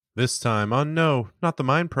This time on No, Not the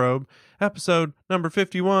Mind Probe, episode number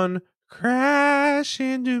 51, Crash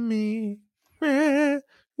Into Me. Good,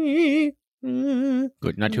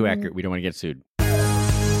 not too accurate. We don't want to get sued.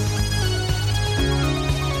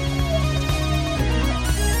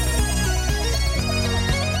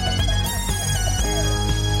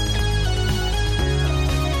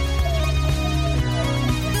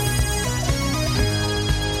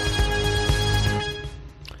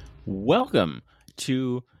 Welcome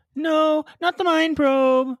to No, Not the Mind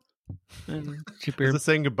Probe. Is it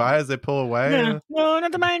saying goodbye as they pull away? No,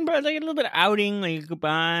 not the Mind Probe. Like a little bit of outing, like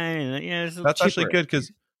goodbye. And, that's actually good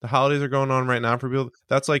because the holidays are going on right now for people.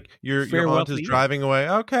 That's like your aunt is driving away.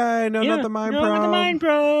 Okay, not the Mind Probe. Not the Mind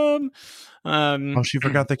Probe. She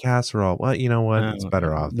forgot the casserole. Well, you know what? It's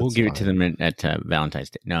better off. We'll give it to them at Valentine's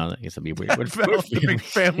Day. No, I guess it'll be weird. The big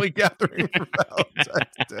family gathering for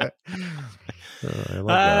Valentine's Day. I love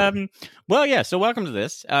that. Well, yeah. So welcome to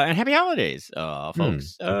this and happy holidays,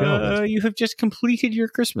 folks. You have just completed your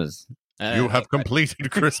Christmas. You have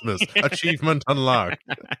completed Christmas. Achievement unlocked.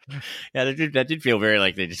 Yeah, that did feel very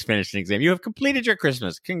like they just finished an exam. You have completed your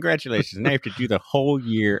Christmas. Congratulations. Now you have to do the whole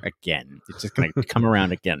year again. It's just going to come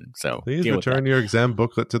around again. So please return your exam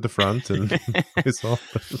booklet to the front and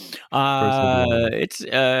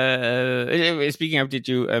speaking of, did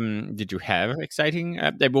you have exciting?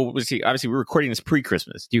 Obviously we're recording this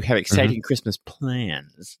pre-Christmas. Do you have exciting Christmas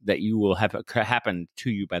plans that you will have happen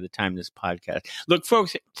to you by the time this podcast? Look,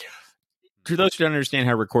 folks. To those who don't understand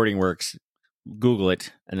how recording works, Google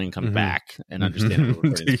it and then come back and understand how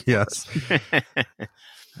recording yes.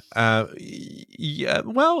 Yeah.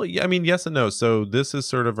 Well, I mean, yes and no. So this is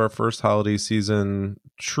sort of our first holiday season,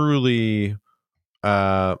 truly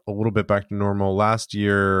a little bit back to normal. Last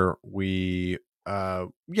year, we had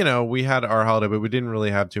our holiday, but we didn't really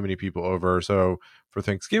have too many people over. So for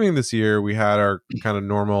Thanksgiving this year, we had our kind of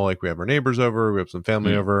normal, like we have our neighbors over, we have some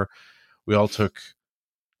family over. We all took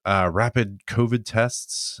rapid COVID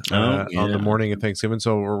tests on the morning of Thanksgiving.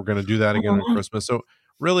 So we're going to do that again on Christmas. So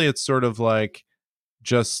really it's sort of like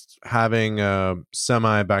just having a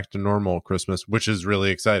semi back to normal Christmas, which is really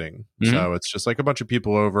exciting. So it's just like a bunch of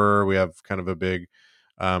people over. We have kind of a big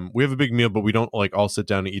meal, but we don't like all sit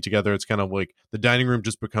down and eat together. It's kind of like the dining room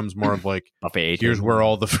just becomes more of like buffet. Here's where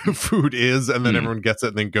all the food is, and then everyone gets it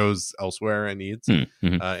and then goes elsewhere and eats. In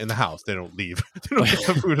the house, they don't leave. They don't get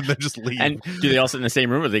the food and then just leave. And do they all sit in the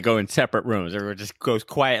same room, or they go in separate rooms, or just goes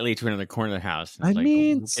quietly to another corner of the house? I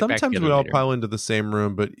mean, sometimes we all pile into the same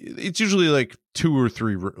room, but it's usually like 2 or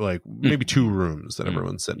 3, like maybe 2 rooms that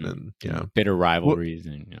everyone's sitting in. Yeah, bitter rivalries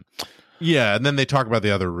and. Yeah, and then they talk about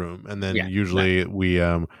the other room, and then usually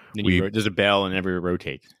there's a bell and everyone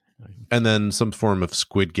rotates, and then some form of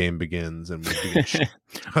Squid Game begins, and we do each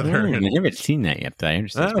other. I haven't seen that yet, but I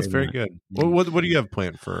understand. That's very good. Well, what do you have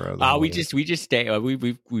planned for? We just stay.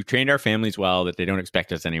 We've trained our families well that they don't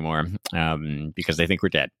expect us anymore because they think we're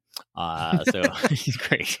dead. So it's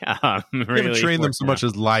great. You haven't trained them so much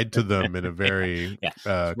as lied to them in a very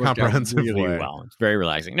comprehensive way. Well, it's very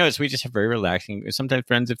relaxing. No, we just have very relaxing. Sometimes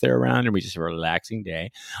friends if they're around, and we just have a relaxing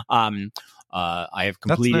day. I have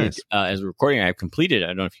completed as we're recording. I have completed. I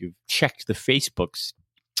don't know if you've checked the Facebooks.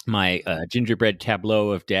 My gingerbread tableau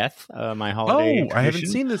of death, my holiday. Tradition. I haven't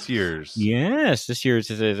seen this year's. Yes, this year's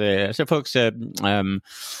is so, folks. I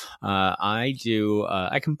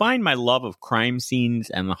combine my love of crime scenes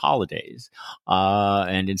and the holidays,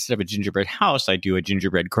 and instead of a gingerbread house, I do a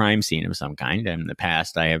gingerbread crime scene of some kind. And in the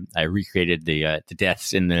past, I recreated the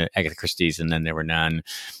deaths in the Agatha Christie's, and then there were none.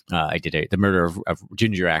 I did the murder of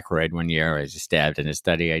Ginger Ackroyd one year. I was stabbed in his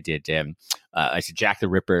study. I did. I said Jack the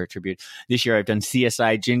Ripper tribute. This year I've done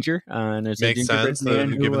CSI Ginger. And there's makes sense. Given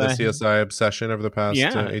the CSI obsession over the past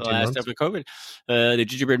 18 months. After COVID, the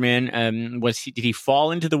gingerbread man did he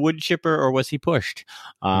fall into the wood chipper or was he pushed?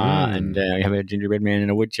 And you have a gingerbread man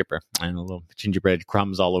and a wood chipper and a little gingerbread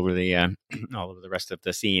crumbs all over the rest of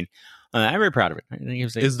the scene. I'm very proud of it. I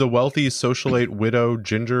think is the wealthy socialite widow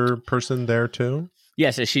ginger person there too?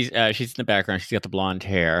 Yes, she's in the background. She's got the blonde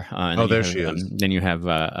hair. There she is. Then you have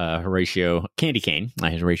Horatio Candy Cane. I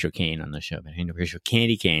had Horatio Cane on the show, but Horatio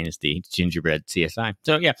Candy Cane is the gingerbread CSI.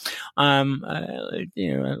 So yeah, a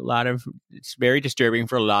lot of it's very disturbing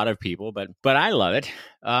for a lot of people, but I love it.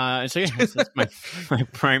 So yeah, that's my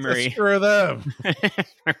primary. Screw them.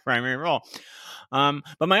 My primary role.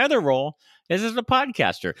 But my other role is as a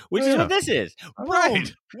podcaster, which is what this is.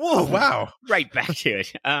 Right. Whoa, wow. Right back to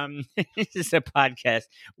it. This is a podcast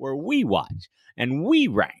where we watch and we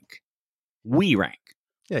rank.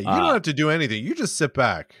 Yeah, you don't have to do anything. You just sit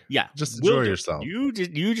back. Yeah, just enjoy yourself.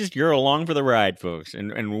 You're along for the ride, folks,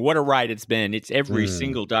 and what a ride it's been. It's every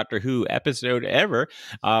single Doctor Who episode ever.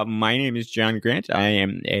 My name is John Grant. I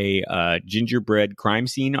am a gingerbread crime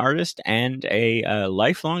scene artist and a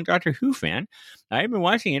lifelong Doctor Who fan. I've been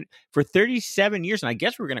watching it for 37 years, and I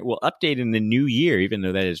guess we'll update in the new year, even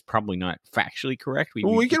though that is probably not faccally correct.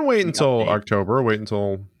 We can wait until October. Wait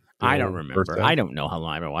until. I don't remember. Birthday. I don't know how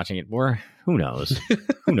long I've been watching it for. Who knows?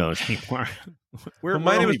 Who knows anymore?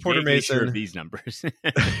 My name is Porter Mason. Sure of these numbers.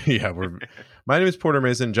 Yeah, my name is Porter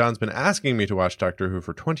Mason. John's been asking me to watch Doctor Who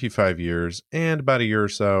for 25 years, and about a year or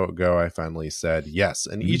so ago, I finally said yes.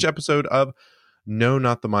 And each episode of No,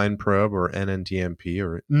 Not the Mind Probe, or NNTMP,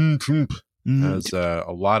 or as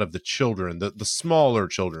a lot of the children, the smaller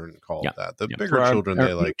children call it that. The bigger children,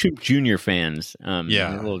 they like junior fans.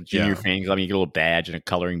 Little junior fans. I mean, you get a little badge and a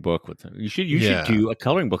coloring book with them. You should do a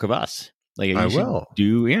coloring book of us. Like I will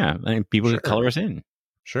do. Yeah, and people should color us in.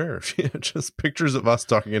 Sure, just pictures of us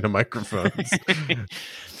talking into microphones.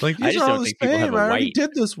 Like these are all the same. I already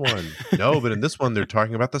did this one. No, but in this one, they're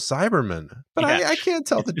talking about the Cybermen. But I can't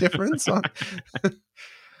tell the difference.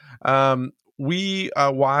 We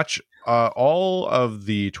watch all of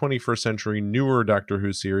the 21st century newer Doctor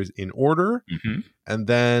Who series in order. And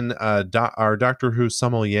then our Doctor Who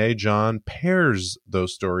sommelier, John, pairs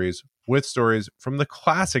those stories with stories from the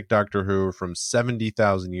classic Doctor Who from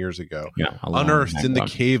 70,000 years ago, unearthed in the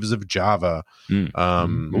caves of Java.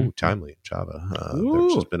 Timely, Java.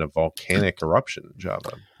 There's just been a volcanic eruption in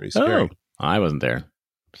Java. Pretty scary. I wasn't there.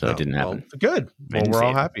 So it didn't happen. Good. Well, we're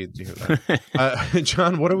all happy to hear that.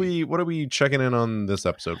 John, what are we checking in on this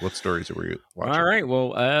episode? What stories are we watching? All right.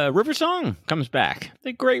 Well, River Song comes back.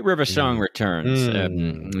 The great River Song returns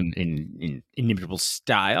in inimitable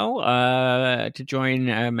style to join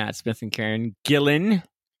Matt Smith and Karen Gillan.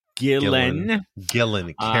 Karen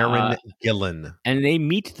Gillan. And they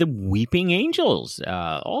meet the Weeping Angels,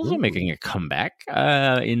 also making a comeback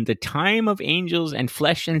in The Time of Angels and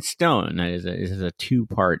Flesh and Stone. That is a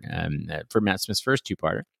two-part for Matt Smith's first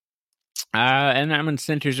two-parter. And that one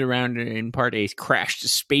centers around, in part, a crashed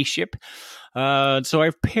spaceship. So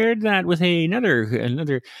I've paired that with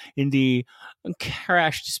another in the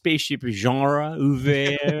crashed spaceship genre,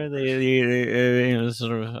 ouvert, the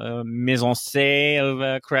sort of mise en scène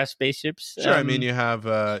of crashed spaceships. Sure, I mean you have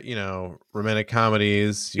romantic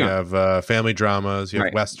comedies, you have family dramas, you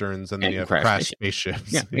have westerns, and then you have crashed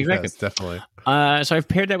spaceships. Yeah, exactly, yes, definitely. So I've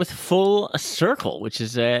paired that with Full Circle, which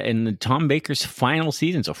is in the Tom Baker's final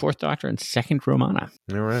season, so Fourth Doctor and Second Romana.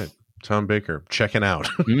 All right. Tom Baker, checking out.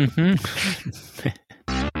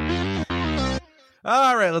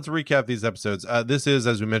 All right, let's recap these episodes. This is,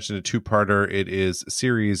 as we mentioned, a two-parter. It is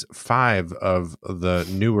series 5 of the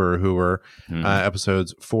newer Whoer,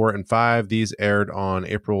 episodes 4 and 5. These aired on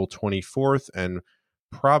April 24th and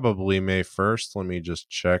probably May 1st. Let me just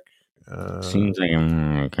check. Seems like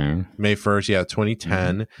okay. May 1st,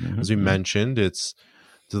 2010. As we mentioned, it's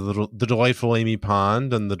the delightful Amy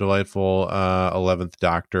Pond and the delightful 11th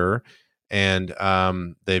Doctor, and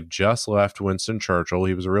they've just left Winston Churchill.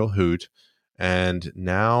 He was a real hoot, and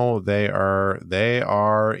now they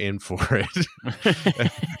are in for it.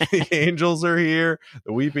 The angels are here,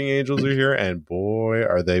 the Weeping Angels are here, and boy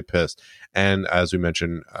are they pissed. And as we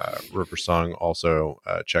mentioned, River Song also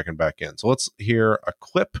checking back in. So let's hear a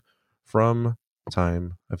clip from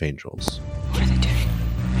Time of Angels. What are they doing?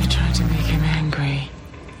 They're trying to make him angry.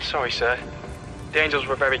 Sorry, sir. The angels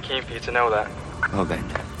were very keen for you to know that. Well then,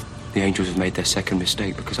 the angels have made their second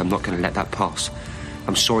mistake because I'm not going to let that pass.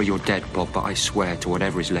 I'm sorry you're dead, Bob, but I swear to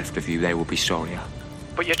whatever is left of you, they will be sorrier.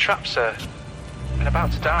 But you're trapped, sir. And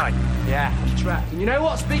about to die. Yeah, I'm trapped. And you know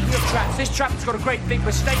what? Speaking of traps, this trap has got a great big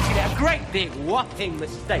mistake in it. A great big whopping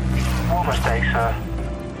mistake. What mistake, sir?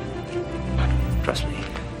 Trust me.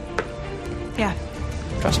 Yeah.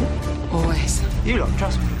 Trust me. Always. You lot,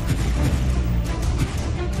 trust me.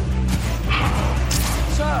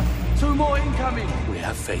 Sir, 2 more incoming. We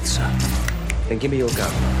have faith, sir. Then give me your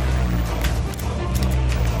gun.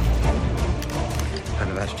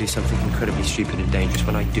 I'm about to do something incredibly stupid and dangerous.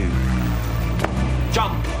 When I do...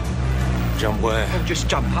 Jump. Jump where? Oh, just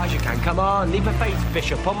jump high as you can. Come on, leave a faith,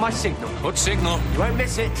 Bishop, on my signal. What signal? You won't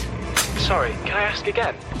miss it. Sorry, can I ask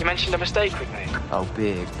again? You mentioned a mistake with me. Oh,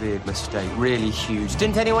 big mistake. Really huge.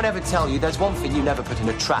 Didn't anyone ever tell you there's one thing you never put in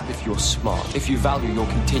a trap if you're smart, if you value your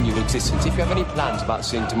continued existence, if you have any plans about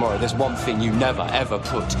seeing tomorrow, there's one thing you never, ever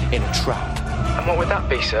put in a trap. And what would that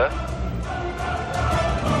be, sir?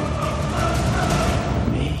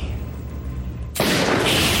 Me.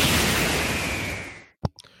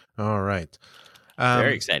 All right.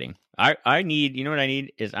 Very exciting. I need, you know what I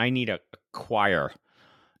need is I need a choir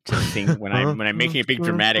to sing when I'm making a big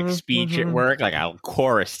dramatic speech at work. Like I'll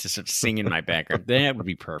chorus to sort of sing in my background. That would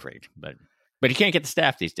be perfect. But you can't get the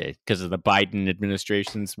staff these days because of the Biden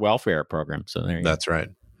administration's welfare program. So there you That's right.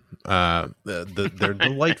 They're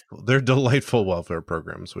delightful. They're delightful welfare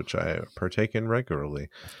programs, which I partake in regularly.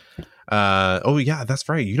 Oh yeah, that's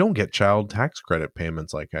right. You don't get child tax credit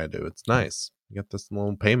payments like I do. It's nice. You get this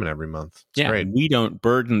little payment every month. It's great. We don't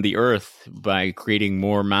burden the earth by creating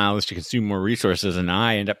more mouths to consume more resources, and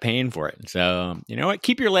I end up paying for it. So, you know what?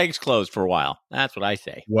 Keep your legs closed for a while. That's what I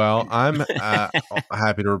say. Well, I'm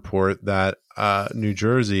happy to report that New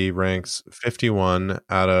Jersey ranks 51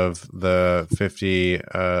 out of the 50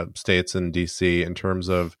 states in DC in terms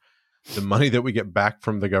of the money that we get back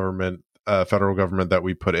from the government, federal government that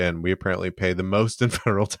we put in. We apparently pay the most in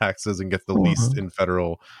federal taxes and get the least in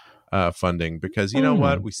federal funding, because you know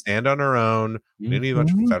what, we stand on our own. We don't need a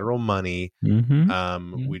bunch of federal money.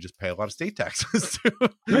 We just pay a lot of state taxes too.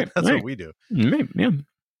 That's what we do.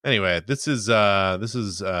 Anyway, this is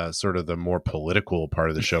sort of the more political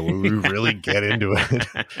part of the show where we really get into it.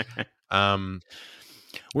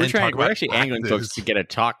 We're actually angling folks to get a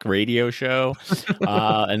talk radio show,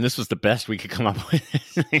 and this was the best we could come up with.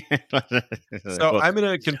 So I'm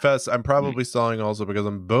going to confess, I'm probably stalling also because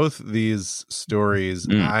on both these stories,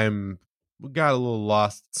 I'm got a little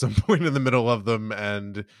lost at some point in the middle of them,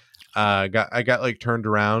 and I got like turned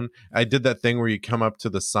around. I did that thing where you come up to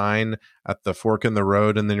the sign at the fork in the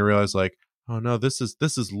road, and then you realize like, oh no, this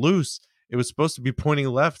is loose. It was supposed to be pointing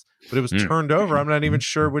left, but it was turned over. I'm not even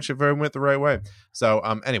sure if I went the right way. So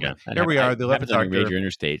anyway, here we are. The 11th Doctor. Major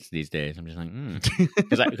interstates these days. I'm just like,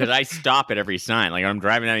 because I stop at every sign. Like when I'm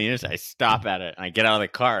driving down the interstate, I stop at it. And I get out of the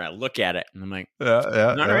car and I look at it, and I'm like,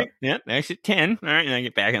 all right, exit 10. All right, and I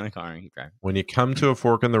get back in the car and keep driving. When you come to a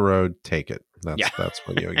fork in the road, take it. That's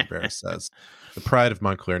what Yogi Berra says. The pride of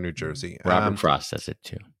Montclair, New Jersey. Robert Frost says it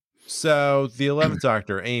too. So the 11th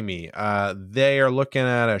Doctor, Amy, they are looking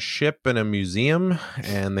at a ship in a museum,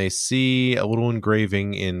 and they see a little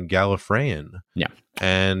engraving in Gallifreyan. Yeah.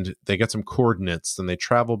 And they get some coordinates, and they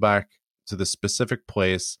travel back to the specific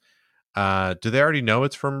place. Do they already know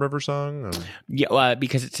it's from Riversong? Yeah,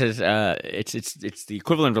 because it says it's the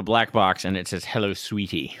equivalent of a black box, and it says "Hello,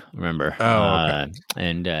 sweetie." Remember? Oh,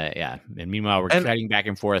 okay. And meanwhile, we're chatting back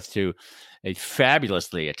and forth to a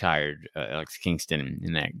fabulously attired Alex Kingston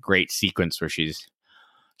in that great sequence where she's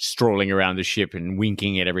strolling around the ship and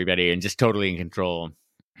winking at everybody and just totally in control.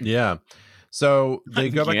 Yeah. So they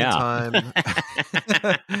go back in time,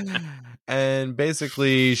 and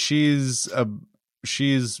basically she's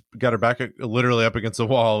got her back literally up against the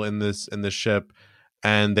wall in this ship,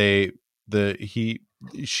 and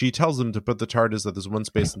she tells them to put the TARDIS at this one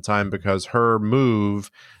space in time because her move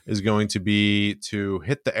is going to be to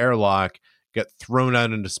hit the airlock, get thrown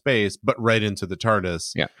out into space, but right into the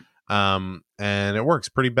TARDIS. Yeah. And it works.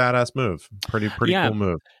 Pretty badass move. Pretty cool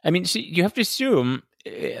move. I mean, you have to assume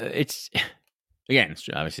it's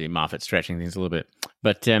obviously Moffat stretching things a little bit,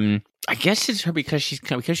 but I guess it's her because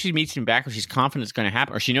she meets him back, or she's confident it's going to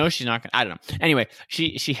happen, or she knows she's not going to. I don't know. Anyway,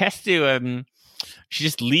 she has to. She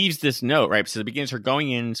just leaves this note, right? So it begins her going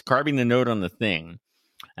in, carving the note on the thing,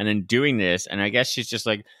 and then doing this. And I guess she's just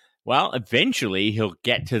like, well, eventually he'll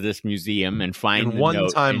get to this museum and find in one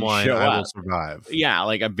note timeline. And I will survive. Yeah,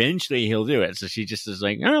 like eventually he'll do it. So she just is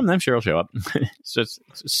like, oh, I'm sure he'll show up. So it's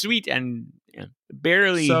sweet and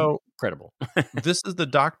barely credible. This is the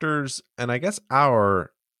Doctor's, and I guess our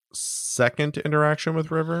second interaction with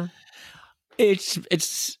River.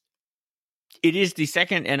 It is the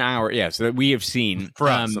second and our so that we have seen. For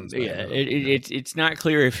us, it's not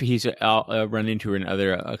clear if he's run into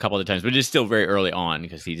her a couple of times, but it's still very early on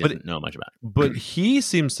because he doesn't know much about it. But he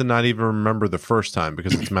seems to not even remember the first time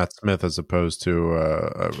because it's Matt Smith as opposed to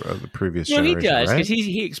the previous generation. He does, because right?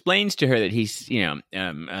 he explains to her that he's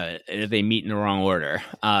they meet in the wrong order,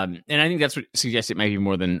 and I think that's what suggests it might be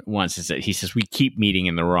more than once. Is that he says we keep meeting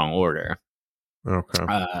in the wrong order. Okay.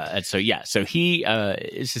 And so he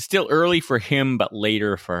is still early for him, but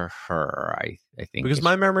later for her, I think. Because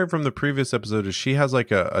my memory from the previous episode is she has like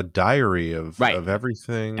a diary of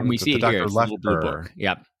everything, and we see the it here. Doctor It's left a little blue her. book.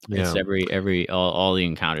 Yep. It's every all the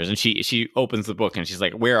encounters, and she opens the book and she's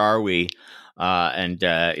like, "Where are we?" And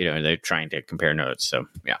they're trying to compare notes. So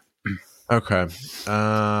yeah. Okay.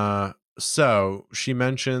 So she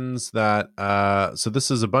mentions that. So this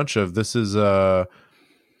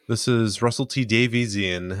is Russell T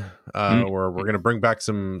Daviesian, where we're going to bring back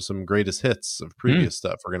some greatest hits of previous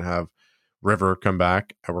stuff. We're going to have River come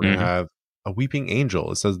back, and we're going to have a Weeping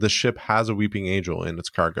Angel. It says this ship has a Weeping Angel in its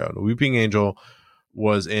cargo. The Weeping Angel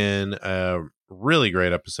was in a really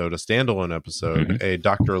great episode, a standalone episode, a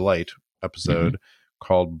Dr. Light episode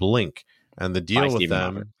called Blink, and the deal By with Stephen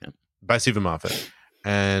them Moffat, yeah. by Stephen Moffat,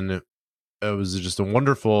 and it was just a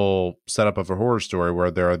wonderful setup of a horror story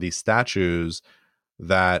where there are these statues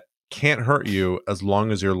that can't hurt you as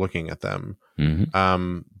long as you're looking at them.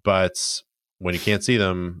 But when you can't see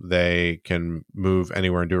them, they can move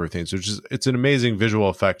anywhere and do everything. So it's an amazing visual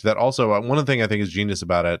effect that also, one thing I think is genius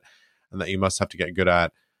about it, and that you must have to get good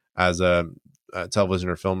at as a television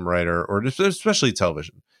or film writer, or especially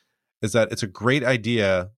television, is that it's a great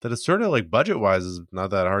idea that it's sort of like budget wise is not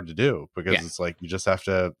that hard to do, because it's like you just have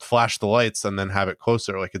to flash the lights and then have it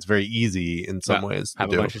closer. Like it's very easy in some ways to have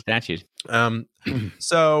do. a bunch of statues.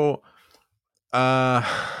 So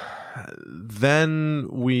then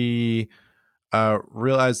we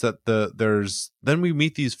realize that then we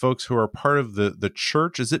meet these folks who are part of the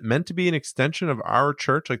church. Is it meant to be an extension of our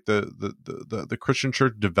church, like the Christian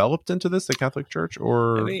church developed into this, the Catholic Church?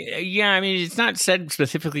 Or it's not said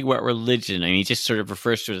specifically what religion. I mean, he just sort of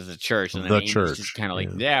refers to it as the church, and then the church, just kind of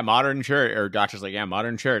like modern church, or doctor's like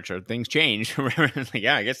modern church, or things change. It's like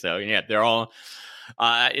I guess so. And yeah, they're all.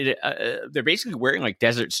 They're basically wearing like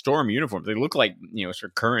Desert Storm uniforms. They look like sort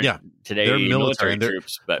of current today they're military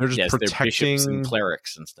troops, but they're just protecting they're bishops and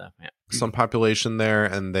clerics and stuff. Yeah. Some population there,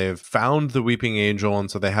 and they've found the Weeping Angel, and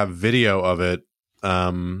so they have video of it,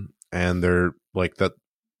 and they're like that.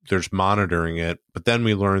 They're just monitoring it. But then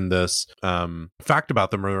we learn this fact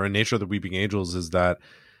about them, or the nature of the Weeping Angels, is that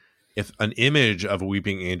if an image of a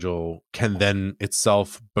weeping angel can then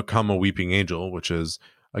itself become a weeping angel, which is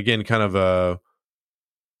again kind of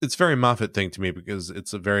it's very Moffat thing to me, because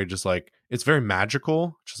it's it's very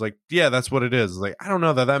magical. Just like, yeah, that's what it is. It's like, I don't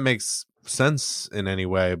know that makes sense in any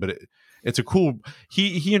way, but it's a cool,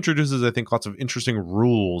 he introduces, I think, lots of interesting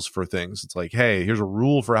rules for things. It's like, hey, here's a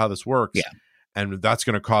rule for how this works. Yeah. And that's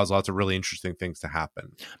going to cause lots of really interesting things to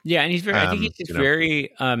happen. Yeah. And he's very, I think he's just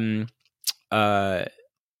very,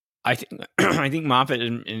 I think Moffat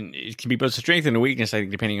and it can be both a strength and a weakness. I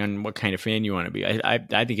think depending on what kind of fan you want to be. I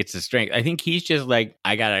think it's a strength. I think he's just like,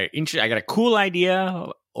 I got a cool idea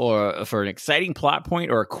or for an exciting plot point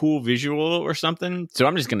or a cool visual or something, so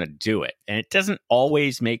I'm just gonna do it. And it doesn't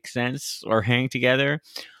always make sense or hang together.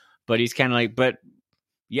 But he's kind of like, but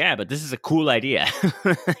this is a cool idea.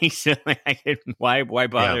 He's like, why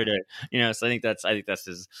bother to So I think that's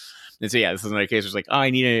his. And so this is another case where it's like, oh,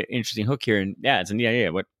 I need an interesting hook here, and it's a neat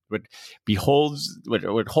idea. What holds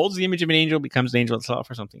the image of an angel becomes the angel itself,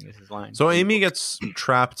 or something. This is line. So Amy gets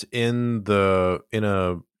trapped in a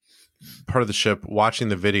part of the ship watching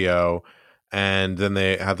the video, and then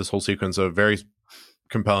they have this whole sequence of very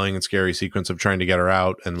compelling and scary sequence of trying to get her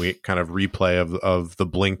out, and we kind of replay of the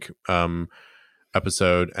Blink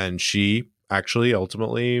episode, and she actually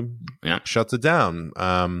ultimately shuts it down,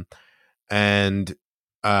 and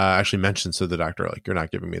actually mentions to the doctor, like, you're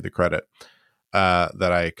not giving me the credit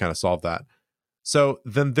that I kind of solved that. So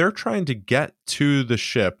then they're trying to get to the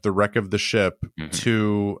ship, the wreck of the ship,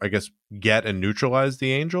 to, I guess, get and neutralize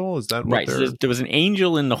the angel. Is that what right? So there was an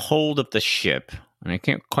angel in the hold of the ship, and I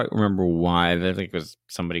can't quite remember why. I think it was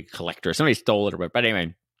somebody stole it, but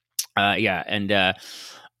anyway,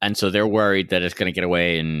 and so they're worried that it's going to get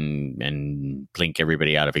away and blink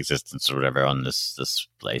everybody out of existence or whatever on this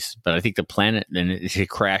place. But I think the planet, then it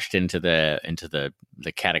crashed into the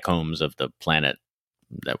catacombs of the planet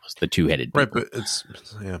that was the two-headed people.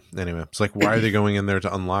 Right, but anyway, it's like, why are they going in there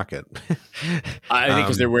to unlock it? I think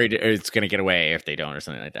because they're worried it's going to get away if they don't, or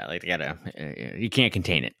something like that. Like, you can't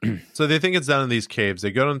contain it. So they think it's down in these caves.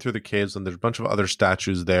 They go down through the caves, and there's a bunch of other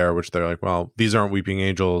statues there, which they're like, well, these aren't weeping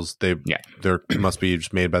angels. They must be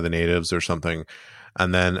just made by the natives or something.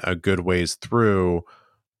 And then a good ways through,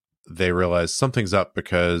 they realize something's up,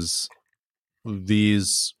 because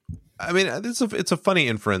these, I mean, it's a funny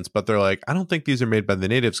inference, but they're like, I don't think these are made by the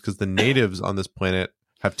natives, because the natives on this planet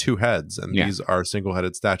have two heads, and these are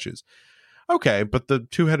single-headed statues. Okay, but the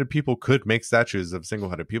two-headed people could make statues of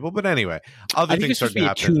single-headed people. But anyway, other things start to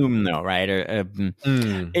happen. A tomb, though, right?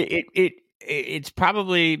 It's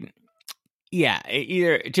probably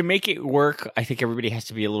either to make it work. I think everybody has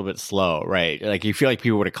to be a little bit slow, right? Like, you feel like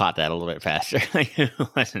people would have caught that a little bit faster. It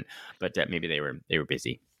wasn't, but maybe they were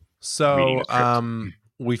busy. So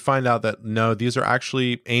we find out that no, these are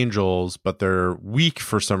actually angels, but they're weak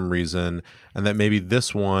for some reason, and that maybe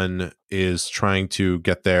this one is trying to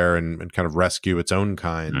get there and kind of rescue its own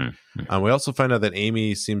kind. We also find out that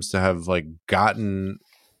Amy seems to have gotten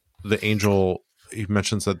the angel. He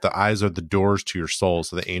mentions that the eyes are the doors to your soul,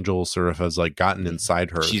 so the angel sort of has gotten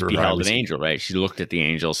inside her. She's beheld an angel, right? She looked at the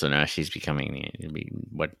angel, so now she's becoming the angel.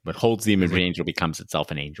 What holds the image of an angel becomes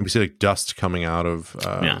itself an angel. We see dust coming out of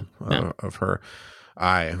her.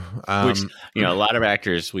 Which, a lot of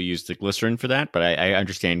actors will use the glycerin for that, but I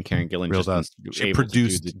understand Karen Gillan Real just dust. was She able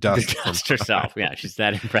produced to do dust the from- dust herself. Yeah, she's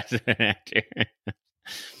that impressive an actor.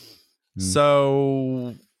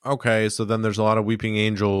 So okay, so then there's a lot of weeping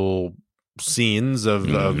angel scenes of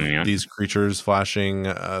Yeah. these creatures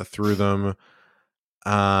flashing through them.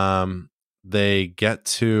 They get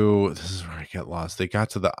to, this is where I get lost. They got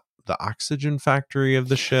to the oxygen factory of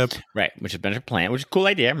the ship, Right, which is a bunch of plant, which is a cool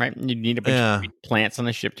idea, right? You need a bunch of plants on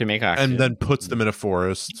the ship to make oxygen. and then puts them in a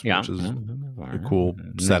forest, which is a cool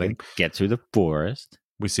setting. Get through the forest.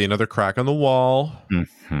 We see another crack on the wall.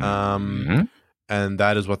 Mhm. And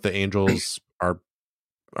that is what the angels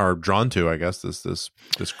are drawn to, I guess. This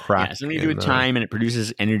crack. Yeah, something to do with time, and it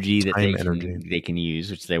produces energy that they can use,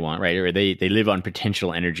 which they want, right? Or they live on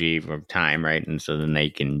potential energy from time, right? And so then they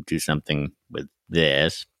can do something with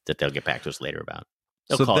this that they'll get back to us later about.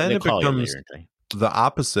 Then it becomes the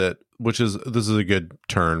opposite, which is, this is a good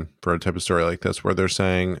turn for a type of story like this, where they're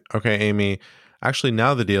saying, okay, Amy, actually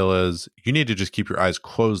now the deal is you need to just keep your eyes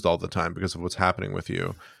closed all the time because of what's happening with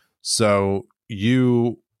you. So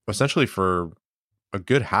you essentially, for a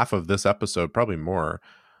good half of this episode, probably more,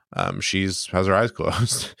 has her eyes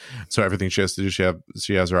closed. So everything she has to do,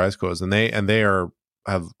 she has her eyes closed, and they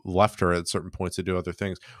have left her at certain points to do other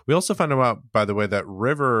things. We also found out, by the way, that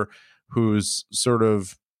River, who's sort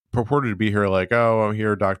of purported to be here like, oh, I'm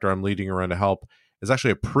here, doctor, I'm leading around to help, is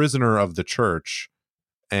actually a prisoner of the church,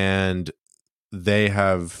 and they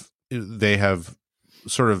have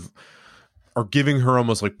sort of are giving her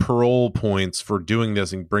almost like parole points for doing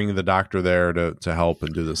this and bringing the doctor there to help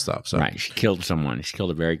and do this stuff. So right, she killed someone. She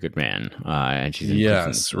killed a very good man, and she's in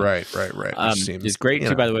yes, prison. Right. It's great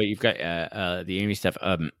too. By the way, you've got the Amy stuff.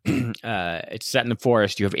 It's set in the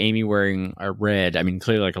forest. You have Amy wearing a red. I mean,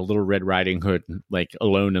 clearly like a little Red Riding Hood, like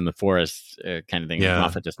alone in the forest kind of thing. Yeah,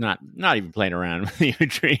 Moffat just not even playing around with the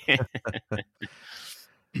imagery.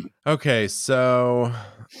 Okay, so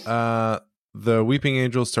the weeping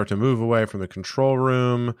angels start to move away from the control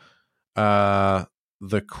room.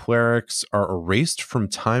 The clerics are erased from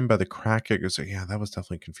time by the crack. So yeah, that was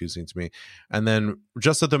definitely confusing to me. And then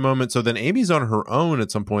just at the moment, so then Amy's on her own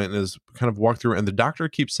at some point and is kind of walked through, and the doctor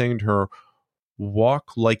keeps saying to her,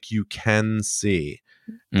 walk like you can see.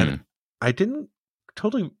 And I didn't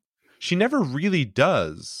totally, she never really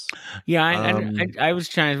does. Yeah, I was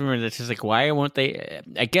trying to remember this. It's like, why won't they?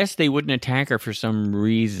 I guess they wouldn't attack her for some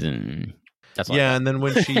reason. That's and then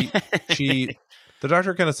when she the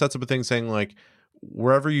doctor kind of sets up a thing saying like,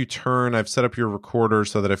 wherever you turn, I've set up your recorder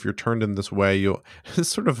so that if you're turned in this way, you'll. It's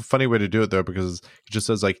sort of a funny way to do it though, because it just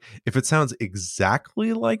says like, if it sounds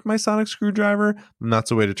exactly like my sonic screwdriver, then that's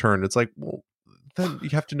the way to turn. It's like, well, then you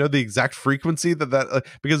have to know the exact frequency that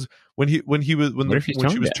because when she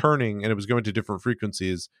was turning and it was going to different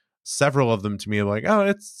frequencies, several of them to me are like,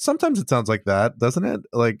 oh, sometimes it sounds like that, doesn't it?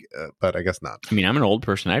 Like, but I guess not. I mean, I'm an old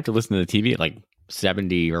person. I have to listen to the TV at like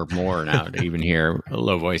 70 or more now to even hear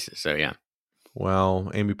low voices. So yeah.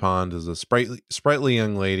 Well, Amy Pond is a sprightly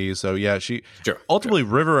young lady. So yeah, ultimately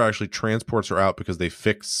River actually transports her out because they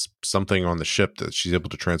fix something on the ship that she's able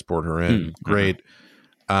to transport her in. Great.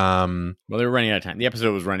 Well, they were running out of time. The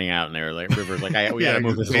episode was running out, and they were like, "River's like, we gotta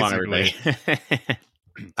move this along, everybody."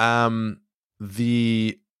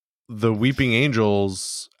 The weeping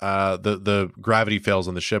angels, the gravity fails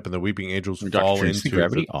on the ship, and the weeping angels fall into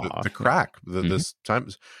the crack. This time,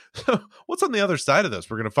 so what's on the other side of this?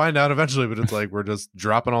 We're gonna find out eventually, but it's like we're just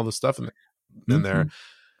dropping all the stuff in there.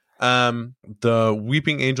 The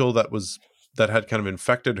weeping angel that had kind of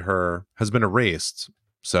infected her has been erased.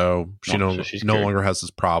 So she no longer has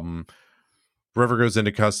this problem. River goes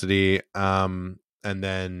into custody, and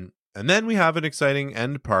then we have an exciting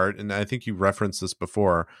end part, and I think you referenced this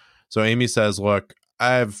before. So Amy says, "Look,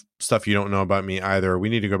 I have stuff you don't know about me either. We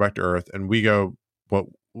need to go back to Earth." And we go,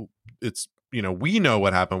 "Well, it's we know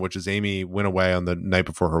what happened, which is Amy went away on the night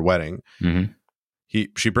before her wedding." Mm-hmm.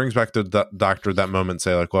 She brings back the doctor at that moment, and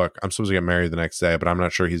say like, "Look, I'm supposed to get married the next day, but I'm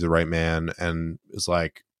not sure he's the right man," and is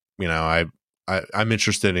like, I'm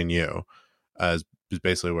interested in you, is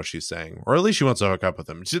basically what she's saying, or at least she wants to hook up with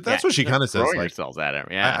him. That's what she kind of says. Like, yourselves at him.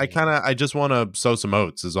 Yeah, I just want to sow some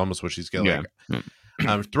oats is almost what she's getting. Yeah.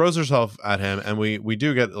 Throws herself at him, and we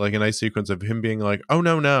do get like a nice sequence of him being like, "Oh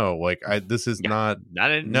no, like this is not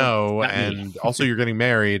and also you're getting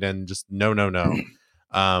married, and just no."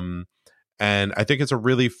 And I think it's a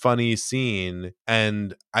really funny scene,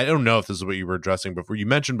 and I don't know if this is what you were addressing before. You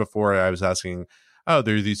mentioned before, I was asking, oh,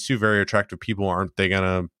 there are these two very attractive people. Aren't they going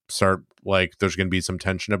to start, like, there's going to be some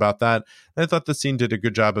tension about that? And I thought the scene did a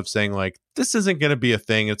good job of saying, like, this isn't going to be a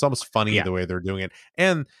thing. It's almost funny the way they're doing it.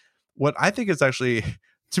 And what I think is actually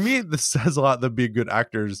to me, this says a lot. Them being good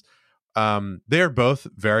actors. They are both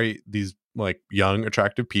these like young,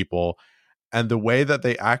 attractive people, and the way that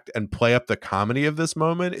they act and play up the comedy of this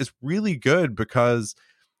moment is really good because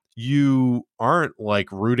you aren't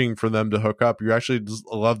like rooting for them to hook up. You actually just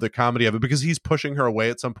love the comedy of it because he's pushing her away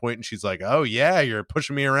at some point and she's like, oh yeah, you're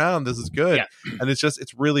pushing me around, this is good. Yeah. And it's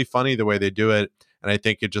really funny the way they do it. And I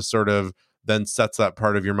think it just sort of then sets that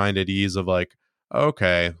part of your mind at ease of like,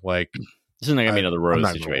 okay, like This isn't gonna be another Rose I'm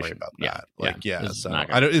not gonna worry situation about yeah that. Like, yeah. This is So not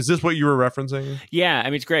gonna- is this what you were referencing? Yeah, I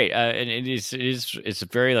mean it's great, and it's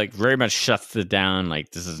very like very much shuts it down. Like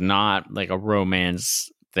this is not like a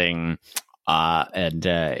romance thing, and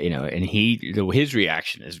his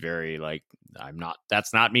reaction is very like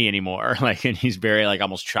that's not me anymore. Like, and he's very like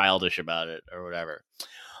almost childish about it or whatever.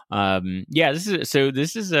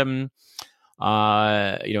 This is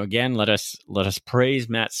again, let us praise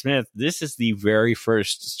Matt Smith. This is the very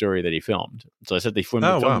first story that he filmed. So I said they filmed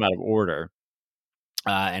wow. out of order.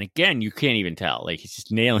 And again, you can't even tell. Like he's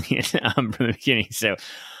just nailing it from the beginning. So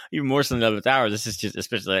even more so than the 11th Hour, this is just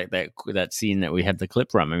especially like that scene that we had the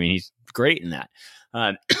clip from. I mean, he's great in that.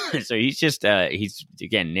 So he's just he's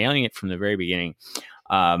again nailing it from the very beginning.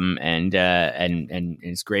 And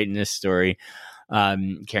it's great in this story.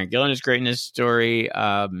 Karen Gillan is great in this story.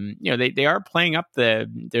 They are playing up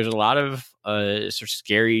there's a lot of sort of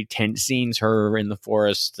scary tense scenes, her in the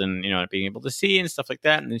forest and, being able to see and stuff like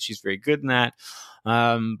that. And then she's very good in that.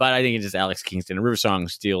 But I think it is Alex Kingston. River Song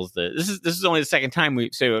steals this is only the second time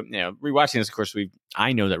rewatching this, of course,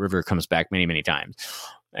 I know that River comes back many, many times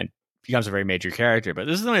and becomes a very major character, but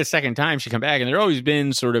this is only the second time she come back. And there always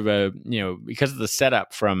been sort of because of the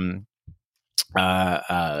setup from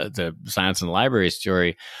the Silence in the Library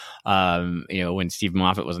story, when Steve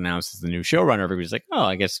Moffat was announced as the new showrunner, everybody was like, oh,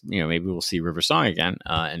 I guess, maybe we'll see River Song again,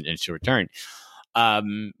 and she'll return.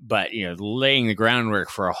 But laying the groundwork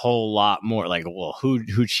for a whole lot more, like, well,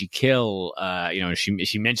 who'd she kill?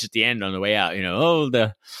 She mentioned at the end on the way out, in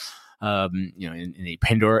the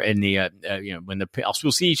Pandora, when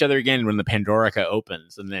we'll see each other again when the Pandorica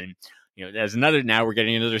opens, and then there's now we're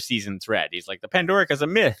getting another season thread. He's like, the Pandorica is a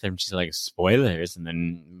myth, and she's like, spoilers, and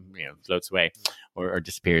then floats away or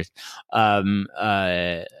disappears.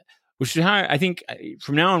 Which is how I think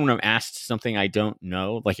from now on when I'm asked something I don't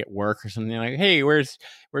know, like at work or something, like, hey, where's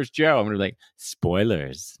Joe? I'm gonna be like,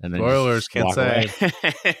 spoilers, and then Spoilers, can't say.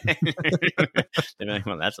 They're like,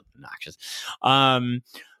 well, that's obnoxious.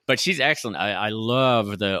 But she's excellent. I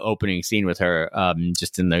love the opening scene with her,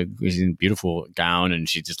 just in a beautiful gown, and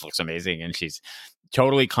she just looks amazing, and she's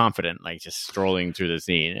totally confident, like just strolling through the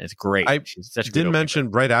scene. It's great. I did mention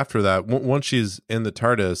right after that, once she's in the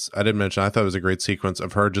TARDIS, I did mention I thought it was a great sequence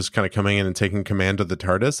of her just kind of coming in and taking command of the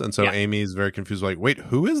TARDIS, and so Amy's very confused, like, wait,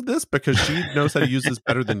 who is this? Because she knows how to use this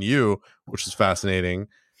better than you, which is fascinating.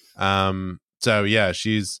 So yeah,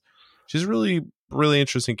 she's really, really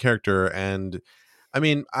interesting character. And I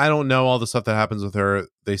mean, I don't know all the stuff that happens with her.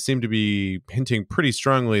 They seem to be hinting pretty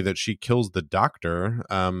strongly that she kills the Doctor.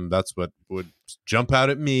 That's what would jump out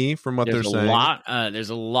at me from what they're saying. There's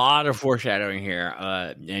a lot of foreshadowing here.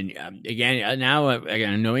 Again,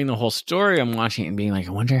 knowing the whole story, I'm watching it and being like,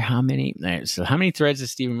 I wonder how many threads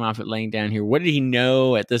is Stephen Moffat laying down here? What did he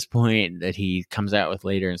know at this point that he comes out with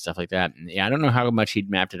later and stuff like that? And, I don't know how much he'd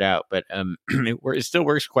mapped it out, but it still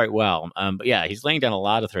works quite well. But yeah, he's laying down a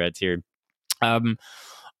lot of threads here. I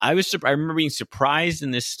remember being surprised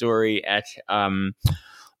in this story at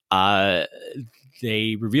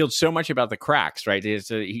they revealed so much about the cracks, right?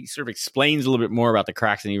 He sort of explains a little bit more about the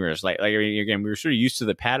cracks in the universe. Like again, we were sort of used to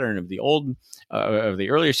the pattern of the old of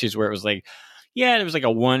the earlier series where it was like, yeah, there was like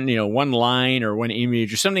a one line or one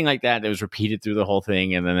image or something like that was repeated through the whole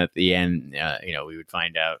thing, and then at the end, we would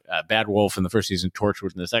find out Bad Wolf in the first season,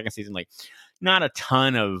 Torchwood in the second season. Like, not a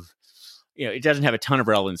ton of. It doesn't have a ton of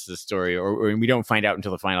relevance to the story, or we don't find out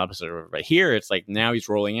until the final episode. But here, it's like now he's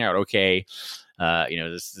rolling out. Okay,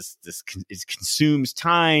 this consumes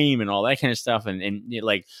time and all that kind of stuff, and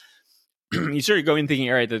like you sort of go in thinking,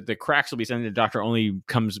 all right, the cracks will be something the Doctor only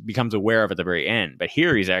becomes aware of at the very end. But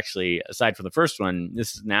here, he's actually, aside from the first one,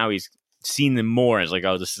 he's seen them more. It's like,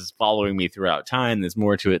 oh, this is following me throughout time. There's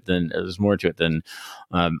more to this.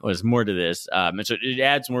 And so it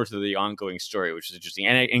adds more to the ongoing story, which is interesting,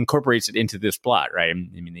 and it incorporates it into this plot, right? I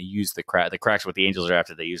mean, they use the cracks what the angels are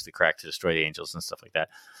after. They use the crack to destroy the angels and stuff like that.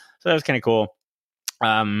 So that was kind of cool.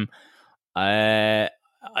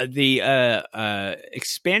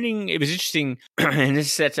 Expanding, it was interesting, and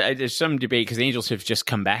this sets there's some debate because the angels have just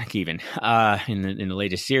come back even in the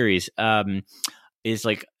latest series. is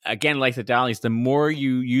like, again, like the Daleks, the more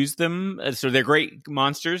you use them, so they're great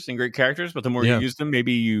monsters and great characters, but the more you use them,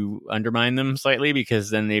 maybe you undermine them slightly, because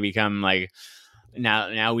then they become like,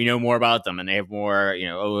 now we know more about them, and they have more,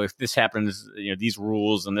 if this happens, these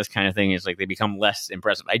rules and this kind of thing, is like they become less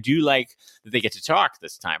impressive. I do like that they get to talk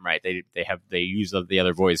this time, right? They use the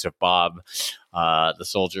other voice of Bob, the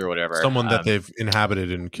soldier or whatever, someone that they've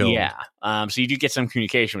inhabited and killed. So you do get some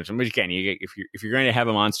communication with them, which again, if you're going to have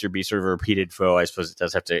a monster be sort of a repeated foe, I suppose it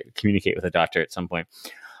does have to communicate with the Doctor at some point.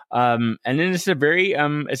 And then it's a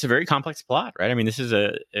very complex plot, right? I mean, this is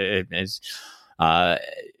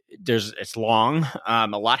it's long. A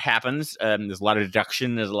lot happens. There's a lot of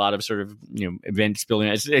deduction. There's a lot of sort of events building.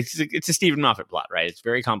 It's a Stephen Moffat plot, right? It's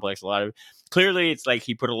very complex. Clearly, it's like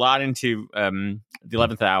he put a lot into the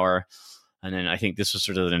 11th Hour, and then I think this was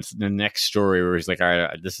sort of the next story where he's like, all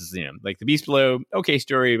right, this is like the Beast Below, okay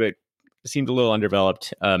story, but it seemed a little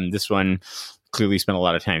undeveloped. This one clearly spent a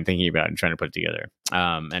lot of time thinking about it and trying to put it together.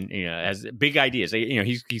 And has big ideas.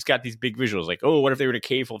 He's got these big visuals, like, oh, what if they were in a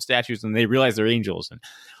cave full of statues and they realize they're angels? And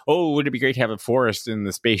oh, would it be great to have a forest in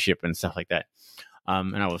the spaceship and stuff like that?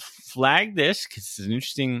 And I will flag this because it's an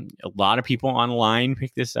interesting. A lot of people online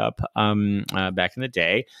picked this up back in the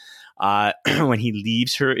day when he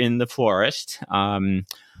leaves her in the forest and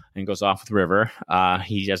goes off with River.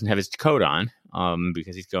 He doesn't have his coat on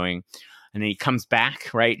because he's going. And then he comes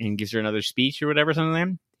back, right, and gives her another speech or whatever, something like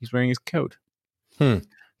that. He's wearing his coat.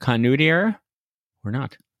 Continuity error or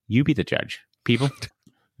not? You be the judge, people.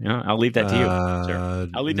 I'll leave that to you, sir.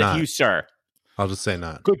 I'll leave that to you, sir. I'll just say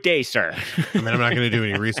not. Good day, sir. I mean, I'm not going to do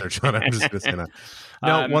any research on it. I'm just going to say not.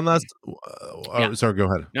 No, one last... Sorry, go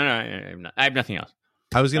ahead. No, I have nothing else.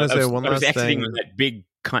 I was going to say one last thing. I was exiting that big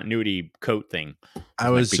continuity coat thing. I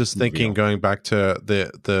was just thinking, going back to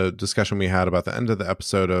the discussion we had about the end of the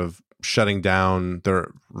episode of shutting down the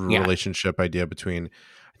relationship idea between,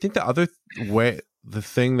 I think the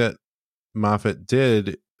thing that Moffat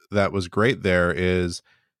did that was great there is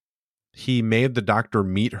he made the Doctor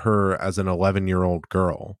meet her as an 11-year-old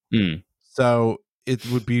girl. So it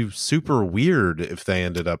would be super weird if they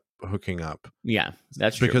ended up hooking up. Yeah,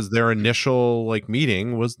 that's true. Because their initial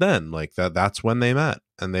meeting was then that's when they met,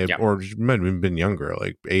 and they or she might have been younger,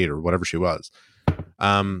 like 8 or whatever she was.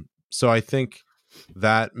 So I think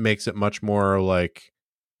that makes it much more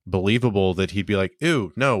believable that he'd be like,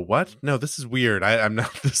 "Ew, no, what? No, this is weird. I'm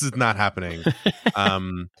not. This is not happening."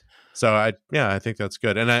 So I think that's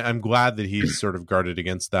good, and I'm glad that he's sort of guarded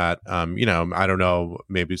against that. I don't know,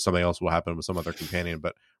 maybe something else will happen with some other companion,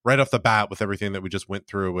 but right off the bat, with everything that we just went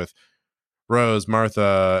through with Rose,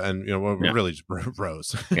 Martha, and really just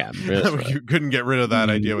Rose. Yeah, we couldn't get rid of that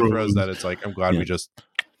idea with Rose. That it's like, I'm glad we just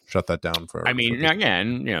shut that down for. I mean,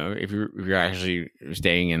 again, if you're actually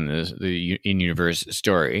staying in the in-universe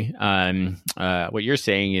story, what you're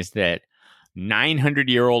saying is that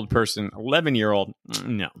 900-year-old person, 11-year-old,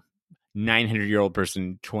 no, 900-year-old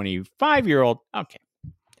person, 25-year-old, okay.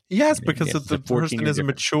 Yes, because the person is a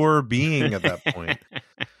mature being at that point.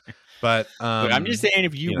 But I'm just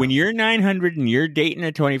saying, when you're 900 and you're dating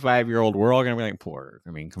a 25-year-old, we're all gonna be like, poor. I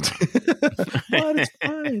mean, come on. But it's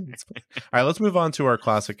fine. It's fine. All right, let's move on to our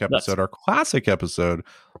classic episode. Our classic episode.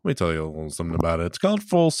 Let me tell you a little something about it. It's called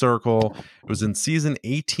Full Circle. It was in season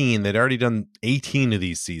 18. They'd already done 18 of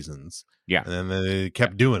these seasons. Yeah, and then they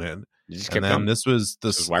kept doing it. And then this was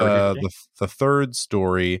the third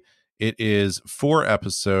story. It is 4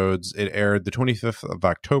 episodes. It aired the 25th of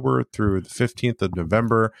October through the 15th of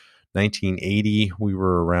November. 1980. We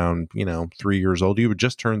were around 3 years old. You would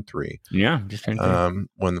just turn 3. Yeah, just turned 3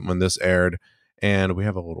 when this aired. And we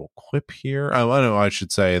have a little clip here. I know I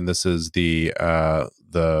should say, and this is the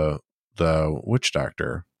Witch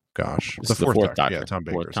Doctor. Gosh, the fourth Doctor. Yeah, Tom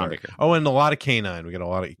Baker. Oh, and a lot of K9. We got a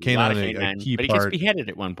lot of K9. A key but he part. gets beheaded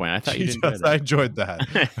at one point. I thought you didn't. I enjoyed that.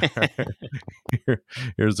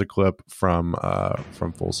 Here's a clip from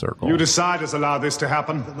Full Circle. You deciders allow this to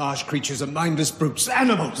happen. The marsh creatures are mindless brutes,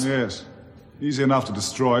 animals. Yes, easy enough to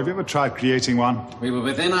destroy. Have you ever tried creating one? We were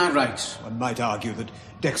within our rights. One might argue that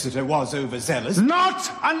Dexter was overzealous. Not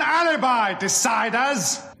an alibi,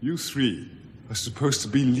 deciders. You 3 are supposed to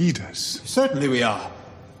be leaders. Certainly we are.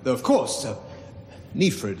 Though, of course,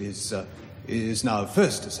 Nefrid is now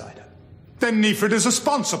first decider. Then Nefrid is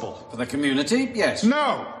responsible. For the community, yes.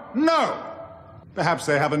 No! Perhaps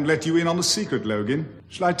they haven't let you in on the secret, Logan.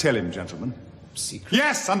 Shall I tell him, gentlemen? Secret?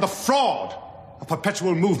 Yes, and the fraud. A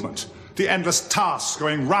perpetual movement. The endless tasks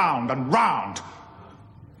going round and round.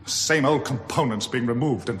 The same old components being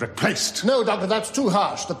removed and replaced. No, Doctor, that's too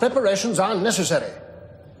harsh. The preparations are necessary.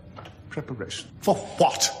 Preparation? For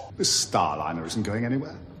what? This Starliner isn't going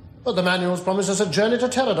anywhere. But the manuals promise us a journey to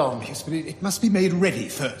Pterodon. Yes, but it must be made ready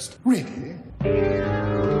first. Really?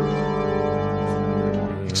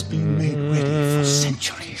 It's been made ready for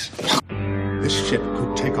centuries. This ship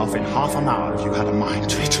could take off in half an hour if you had a mind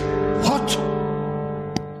to it. What?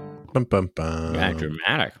 Bum, bum, bum. Yeah,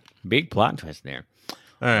 dramatic. Big plot twist there.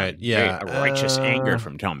 All right, yeah. A righteous anger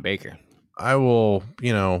from Tom Baker. I will,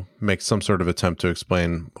 make some sort of attempt to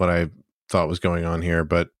explain what I thought was going on here,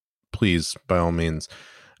 but please, by all means,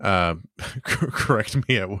 correct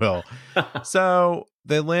me at will. So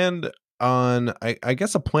they land on, I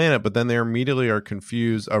guess, a planet, but then they immediately are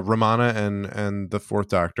confused. Romana and the Fourth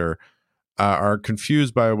Doctor are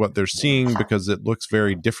confused by what they're seeing because it looks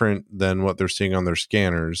very different than what they're seeing on their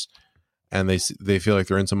scanners. And they feel like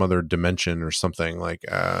they're in some other dimension or something like,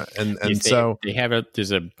 so they have at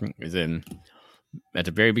the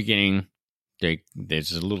very beginning,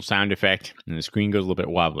 there's a little sound effect and the screen goes a little bit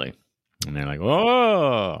wobbly, and they're like,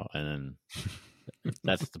 "Whoa!" and then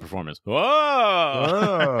that's the performance.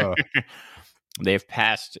 Whoa! They've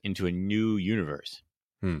passed into a new universe.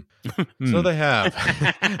 So they have,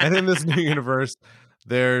 and in this new universe,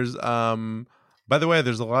 there's by the way,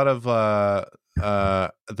 there's a lot of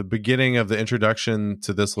at the beginning of the introduction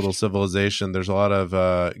to this little civilization, there's a lot of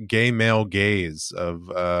gay male gaze of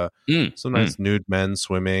sometimes nude men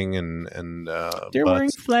swimming and they're butts, wearing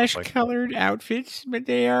flesh-colored outfits, but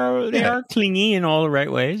they are clingy in all the right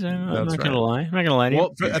ways. I'm not gonna lie. I'm not gonna lie to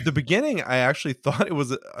you. At the beginning, I actually thought it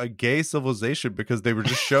was a gay civilization because they were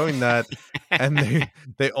just showing that, and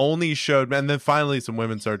they only showed, and then finally some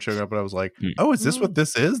women started showing up, and I was like, oh, is this what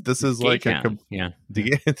this is? This is like Gaytown.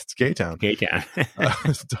 it's Gay Town. Gaytown.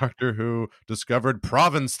 Doctor Who discovered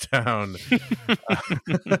Provincetown.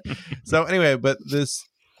 So anyway, but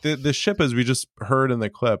the ship, as we just heard in the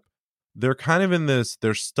clip, they're kind of in this,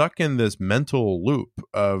 they're stuck in this mental loop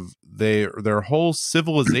of their whole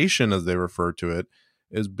civilization, as they refer to it,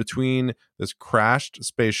 is between this crashed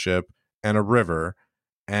spaceship and a river,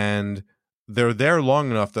 and they're there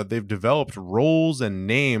long enough that they've developed roles and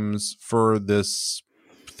names for this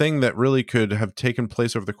thing that really could have taken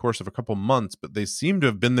place over the course of a couple months, but they seem to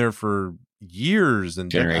have been there for years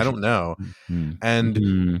and I don't know. Mm-hmm.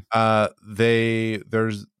 And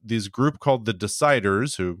there's this group called the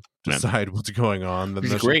Deciders who decide what's going on.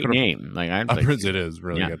 It's a great name. It is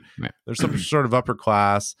really good. Yeah. There's some sort of upper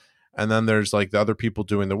class, and then there's like the other people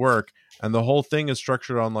doing the work, and the whole thing is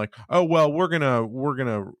structured on like, oh well, we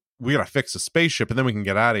gotta fix a spaceship and then we can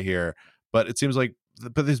get out of here. But it seems like,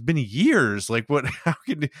 but there's been years. Like, what? How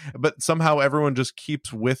can? But somehow everyone just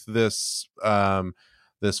keeps with this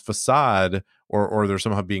this facade, or they're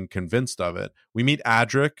somehow being convinced of it. We meet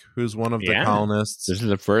Adric, who's one of the colonists. This is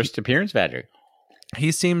the first appearance of Adric.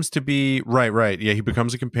 He seems to be right. Yeah, he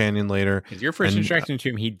becomes a companion later. Because your first introduction to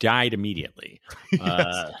him, he died immediately.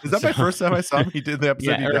 Yes. Is that my first time I saw him? He did the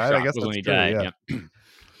episode. He died. I guess that's when he true, died. Yeah.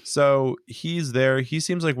 So he's there. He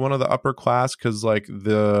seems like one of the upper class because like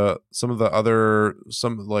some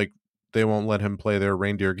they won't let him play their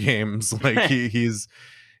reindeer games. Like he's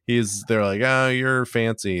they're like, oh, you're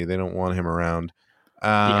fancy. They don't want him around. The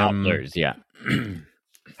Outliers, yeah. And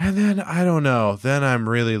then I don't know. Then I'm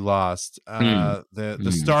really lost. The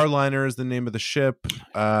Starliner is the name of the ship.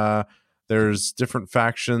 There's different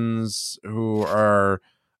factions who are.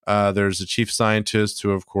 There's a chief scientist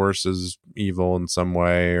who, of course, is evil in some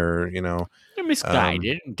way, or They're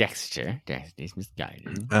misguided. Dexter's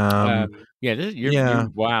misguided. Wow.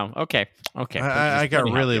 Okay. I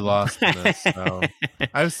got really lost in this. So.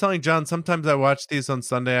 I was telling John, sometimes I watch these on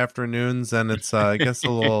Sunday afternoons, and it's I guess a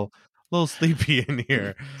little sleepy in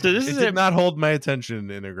here. So it did not hold my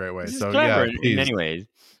attention in a great way. So clever yeah, in many ways.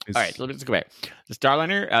 All right, so let's go back. The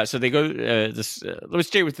Starliner. So they go. Let's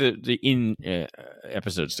stay with the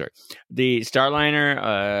episode story. The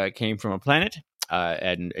Starliner came from a planet,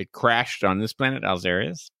 and it crashed on this planet,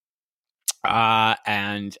 Alzarius.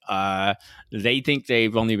 And they think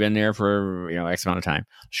they've only been there for X amount of time,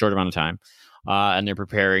 short amount of time, and they're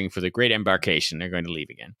preparing for the great embarkation. They're going to leave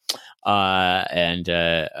again, and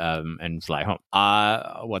fly home.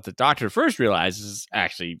 What the Doctor first realizes is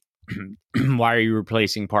actually. Why are you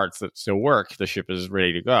replacing parts that still work? The ship is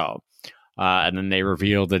ready to go. And then they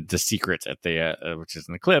reveal the secret at the which is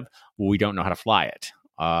in the clip. Well, we don't know how to fly it.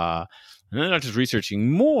 And then the Doctor's researching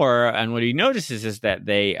more, and what he notices is that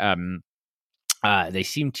they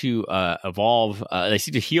seem to evolve. They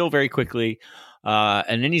seem to heal very quickly.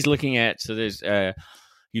 And then he's looking at there's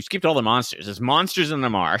you skipped all the monsters. There's monsters in the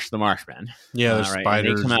Marshmen. Yeah, there's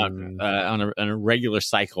spiders. And they come out on a regular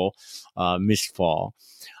cycle, mistfall.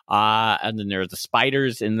 And then there are the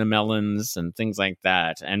spiders in the melons and things like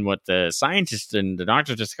that. And what the scientists and the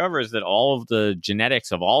doctors discover is that all of the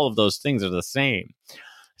genetics of all of those things are the same.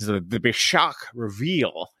 So the big shock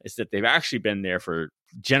reveal is that they've actually been there for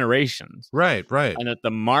generations. Right. And that the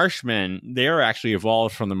Marshmen, they're actually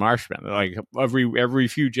evolved from the Marshmen. Like every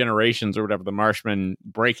few generations or whatever, the Marshmen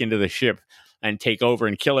break into the ship and take over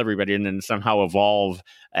and kill everybody, and then somehow evolve,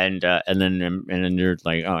 and then you're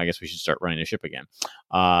like, oh, I guess we should start running the ship again,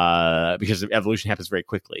 because evolution happens very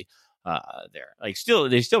quickly. There, like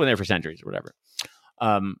they've still been there for centuries or whatever.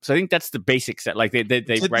 So I think that's the basic set. Like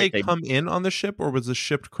they come in on the ship, or was the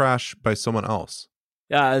ship crashed by someone else?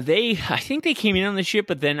 I think they came in on the ship,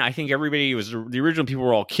 but then I think the original people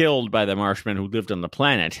were all killed by the Marshmen who lived on the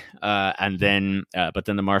planet. But then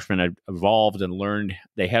the Marshmen had evolved and learned,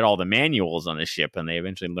 they had all the manuals on the ship, and they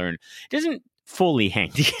eventually learned. It doesn't fully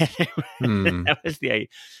hang together. That was the idea.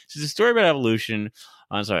 So it's a story about evolution.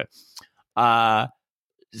 I'm sorry.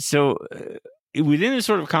 Within the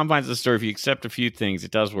sort of confines of the story, if you accept a few things,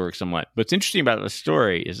 it does work somewhat. What's interesting about the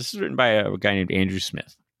story is this is written by a guy named Andrew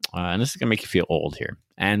Smith. And this is going to make you feel old here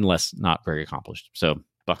and not very accomplished. So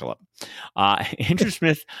buckle up. Andrew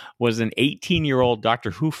Smith was an 18-year-old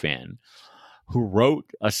Doctor Who fan who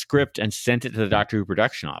wrote a script and sent it to the Doctor Who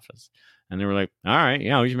production office. And they were like, all right,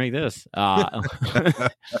 we should make this.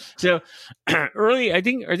 So early, I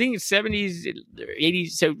think it's 70s, 80s.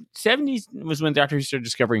 So 70s was when Doctor Who started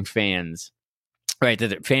discovering fans. Right,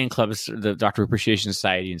 the fan clubs, the Doctor Appreciation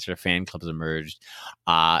Society, and sort of fan clubs emerged,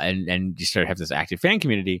 and you started to have this active fan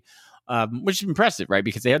community, which is impressive, right?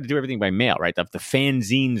 Because they had to do everything by mail, right? The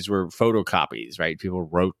fanzines were photocopies, right? People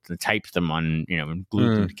wrote and typed them on, and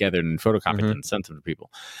glued them together and photocopied them and sent them to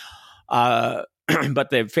people. But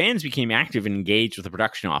the fans became active and engaged with the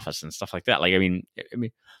production office and stuff like that. Like, I mean,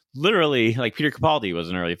 literally, like Peter Capaldi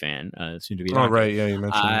was an early fan, soon to be. Oh, right, yeah, you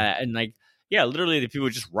mentioned that. And like. Yeah, literally, the people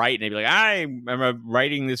would just write, and they'd be like, I'm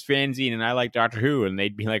writing this fanzine, and I like Doctor Who. And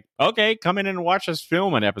they'd be like, okay, come in and watch us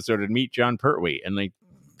film an episode and meet John Pertwee. And like,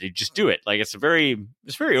 they just do it. Like, it's very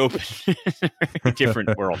open, very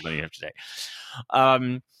different world than you have today.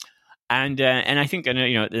 And I think,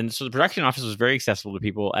 and so the production office was very accessible to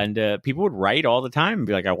people, and people would write all the time and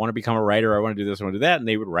be like, I want to become a writer, I want to do this, I want to do that. And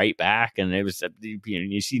they would write back. And it was,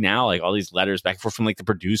 you see now, like, all these letters back and forth from like the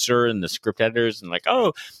producer and the script editors, and like,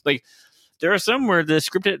 oh, like, there are some where the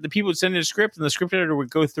people would send in a script, and the script editor would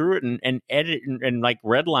go through it and edit and like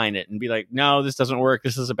redline it and be like, no, this doesn't work.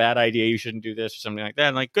 This is a bad idea. You shouldn't do this or something like that.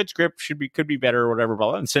 And like, good script could be better or whatever, blah,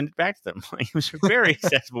 blah, and send it back to them. Like, it was very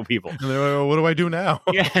accessible people. And they're like, oh, what do I do now?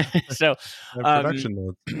 Yeah. So,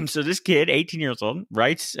 production notes. So this kid, 18 years old,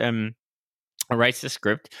 writes the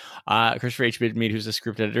script. Christopher H. Bidmead, who's a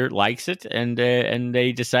script editor, likes it, and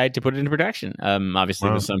they decide to put it into production. Obviously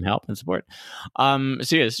with some help and support. So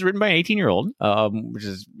yeah, this is written by an 18-year-old, which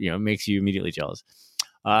is makes you immediately jealous.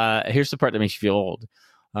 Here's the part that makes you feel old.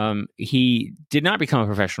 He did not become a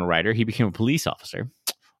professional writer. He became a police officer,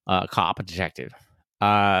 a cop, a detective.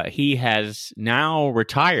 He has now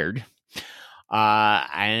retired.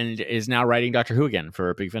 And is now writing Doctor Who again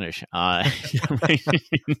for Big Finish. Good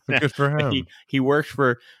for him. He worked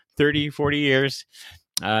for 30, 40 years,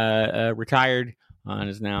 retired, and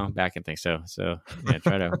is now back in things. So yeah,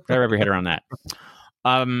 try to wrap your head around that.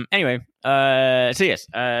 Anyway, so yes,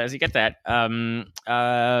 as you get that,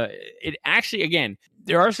 it actually, again,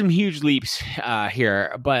 there are some huge leaps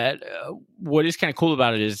here, but what is kind of cool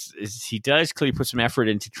about it is he does clearly put some effort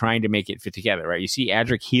into trying to make it fit together, right? You see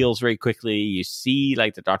Adric heals very quickly. You see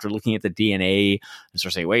like the Doctor looking at the DNA and sort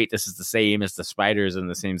of say, wait, this is the same as the spiders and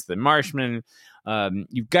the same as the Marshmen.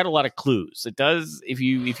 You've got a lot of clues. It does, if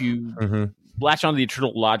you latch on to the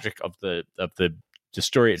eternal logic of the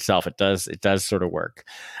story itself, it does sort of work.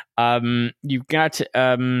 You've got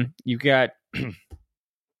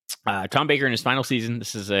Tom Baker in his final season.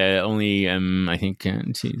 This is only I think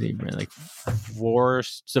they ran like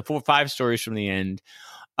 5 stories from the end.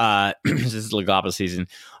 This is Legaba season.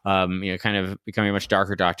 Kind of becoming a much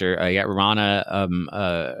darker Doctor. You got Romana,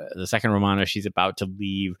 the second Romana. She's about to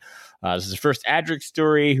leave. This is the first Adric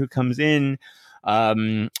story who comes in.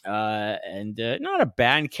 And not a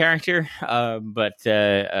bad character, but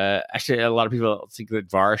actually a lot of people think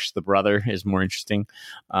that Varsh, the brother, is more interesting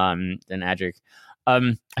than Adric.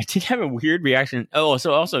 I did have a weird reaction. Oh,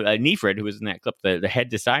 so also Nefrid, who was in that clip, the head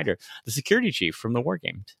decider, the security chief from the War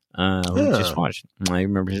Games. We just watched. I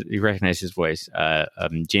remember you recognize his voice.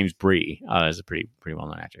 James Bree is a pretty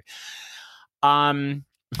well-known actor. I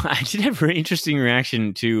did have a very interesting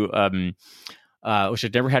reaction to which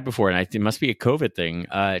I've never had before, and it must be a COVID thing,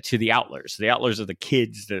 to the Outlers. The Outlers are the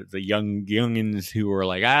kids, the youngins who are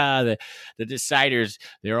like, the deciders,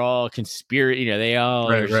 they're all conspiracy, they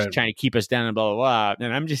all are just trying to keep us down and blah, blah, blah.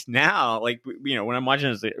 And I'm just now, like, when I'm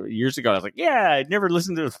watching this years ago, I was like, yeah, I'd never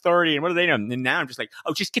listened to authority, and what do they know? And now I'm just like,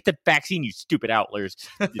 oh, just get the vaccine, you stupid Outlers.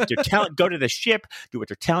 Go to the ship, do what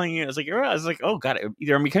they're telling you. I was like, oh, God,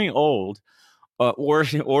 either I'm becoming old, or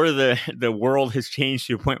the world has changed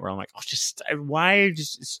to a point where I'm like, oh, just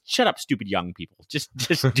shut up, stupid young people. Just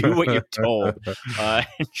do what you're told, and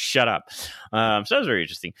shut up. So that was very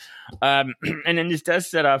interesting. And then this does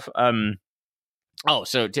set off.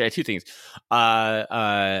 Two things.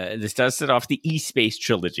 This does set off the E-Space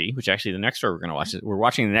trilogy, which actually the next story we're going to watch we're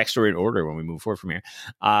watching the next story in order when we move forward from here.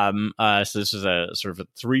 So this is a sort of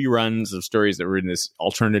 3 runs of stories that were in this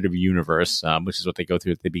alternative universe, which is what they go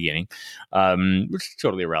through at the beginning, which is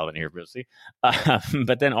totally irrelevant here, obviously.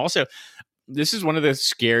 But then also, this is one of the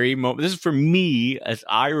scary moments. This is for me, as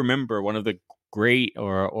I remember, one of the great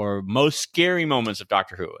or most scary moments of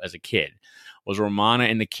Doctor Who as a kid was Romana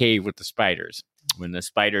in the cave with the spiders. When the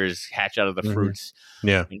spiders hatch out of the fruits,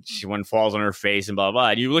 and one falls on her face and blah, blah, blah.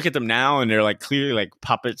 And you look at them now and they're like clearly like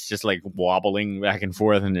puppets, just like wobbling back and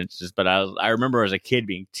forth. And it's just, but I remember as a kid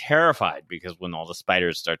being terrified because when all the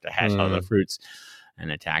spiders start to hatch out of the fruits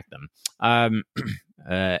and attack them.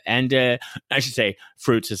 And I should say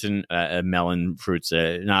fruits is in melon fruits,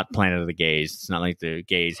 not Planet of the Gays. It's not like the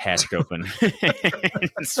gays hatched open.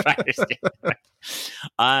 Spiders.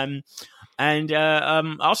 And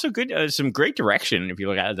also good, some great direction. If you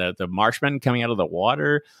look at the marshmen coming out of the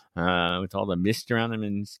water with all the mist around them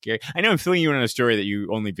and scary. I know I'm filling you in on a story that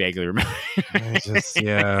you only vaguely remember. I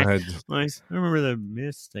remember the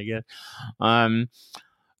mist, I guess.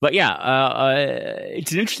 But yeah,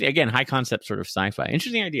 it's an interesting, again, high concept sort of sci-fi.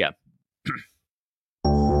 Interesting idea.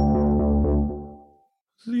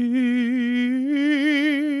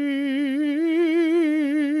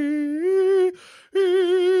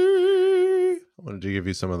 I wanted to give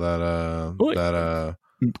you some of that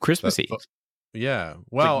Christmassy. Yeah.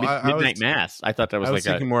 Well, like midnight mass. I thought that was, I was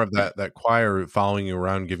thinking more of that choir following you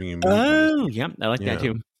around, giving you movies. Oh, yeah, I like that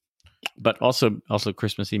too. But also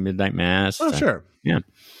Christmassy midnight mass. Oh, sure. Yeah.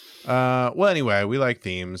 Well, anyway, we like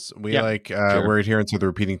themes. We we're adherent to the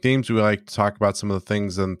repeating themes. We like to talk about some of the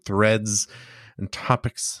things and threads and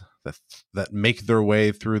topics that make their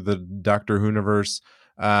way through the Doctor Who universe.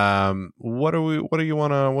 What do you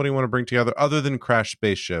want to bring together other than crash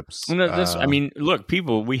spaceships? I mean, look,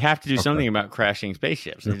 people, we have to do something about crashing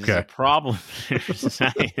spaceships. It's a problem in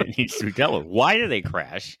society that needs to be dealt with. Why do they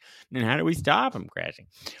crash, and how do we stop them crashing?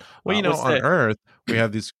 Well, on Earth we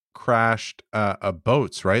have these crashed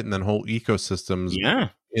boats, right, and then whole ecosystems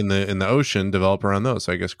in the ocean develop around those.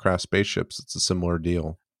 So I guess crash spaceships, it's a similar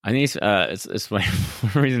deal. I think it's for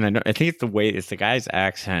one reason I think it's the guy's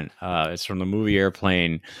accent. It's from the movie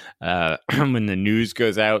Airplane. When the news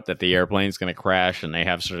goes out that the airplane's going to crash, and they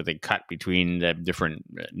cut between the different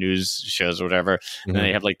news shows or whatever, and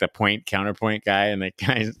they have like the counterpoint guy, and the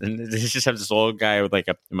guys, and they just have this old guy with like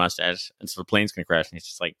a mustache, and so the plane's going to crash, and he's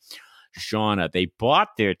just like, Shauna, they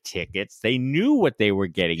bought their tickets. They knew what they were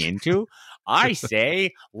getting into. I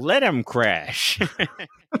say, let them crash.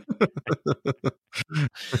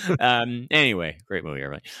 Anyway, great movie,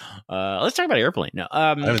 everybody. Let's talk about Airplane. No,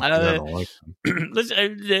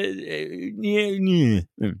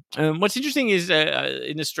 what's interesting is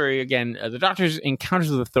in the story again, the Doctor's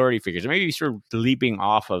encounters with authority figures. Maybe sort of leaping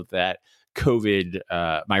off of that COVID,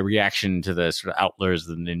 my reaction to the sort of Outlers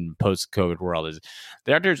in post-COVID world is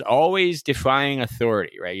the Doctor's always defying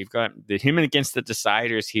authority, right? You've got him against the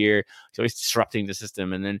deciders here. He's always disrupting the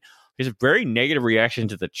system, and then there's a very negative reaction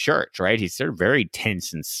to the church, right? He's sort of very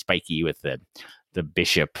tense and spiky with the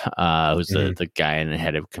bishop, who's the guy in the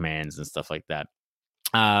head of commands and stuff like that.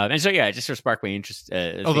 And so, it just sort of sparked my interest.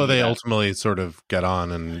 Although they ultimately sort of get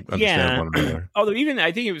on and understand one another. Although even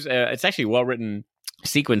I think it's actually well written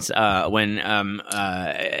sequence when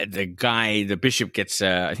the bishop gets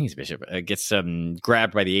I think he's a bishop gets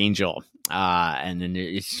grabbed by the angel, and then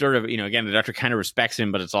it's sort of again the Doctor kind of respects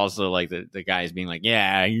him, but it's also like the guy is being like,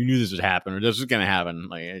 yeah, you knew this would happen, or this was going to happen,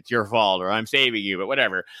 like it's your fault, or I'm saving you, but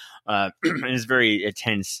whatever. And it's very a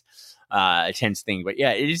tense thing, but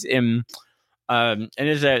yeah, it is and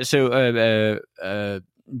there's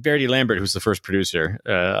Verity Lambert, who's the first producer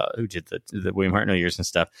who did the William Hartnell years and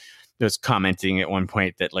stuff, was commenting at one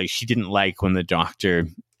point that like she didn't like when the Doctor,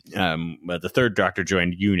 the third Doctor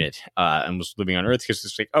joined UNIT and was living on Earth, because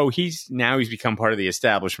it's like, oh, he's become part of the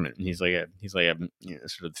establishment, and he's like a sort of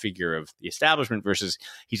the figure of the establishment versus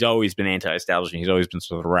he's always been anti-establishment. He's always been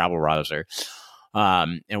sort of a rabble rouser.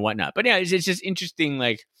 and whatnot. But yeah, it's just interesting.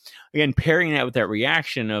 Like again, pairing that with that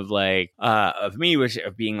reaction of like of me, which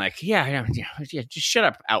of being like, yeah, just shut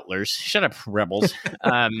up, outlers, shut up, rebels.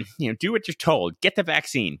 Do what you're told. Get the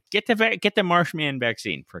vaccine. Get the Marshman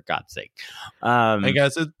vaccine, for God's sake. Hey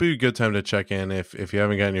guys, it'd be a good time to check in. If you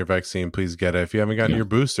haven't gotten your vaccine, please get it. If you haven't gotten your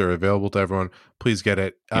booster available to everyone, please get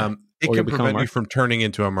it. It Or can become prevent you from turning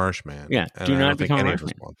into a Marshman. Yeah, and do I not don't think become a any of us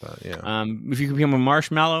Marshman. want that. Yeah, if you can become a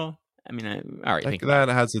marshmallow, I mean, all right, that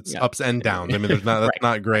has its ups and downs. I mean, there's not that's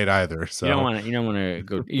not great either. So you don't want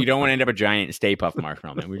to end up a giant Stay Puft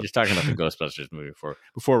Marshmallow Man. We were just talking about the Ghostbusters movie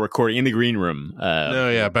before recording in the green room.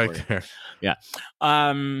 Back there. Yeah.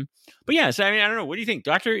 But yeah, so I mean, I don't know. What do you think?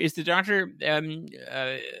 Is the doctor,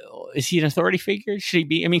 is he an authority figure? Should he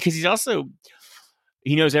be? I mean, because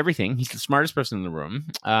he knows everything. He's the smartest person in the room.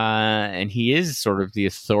 And he is sort of the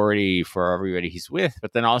authority for everybody he's with.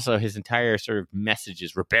 But then also his entire sort of message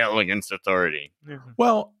is rebel against authority.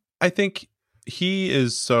 Well, I think he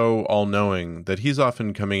is so all-knowing that he's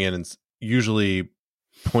often coming in and usually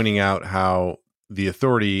pointing out how the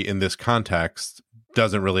authority in this context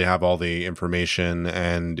doesn't really have all the information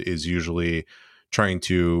and is usually trying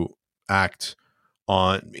to act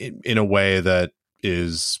in a way that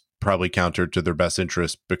is probably counter to their best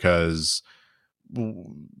interest because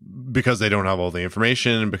they don't have all the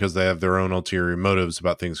information and because they have their own ulterior motives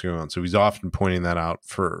about things going on. So he's often pointing that out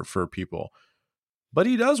for people. But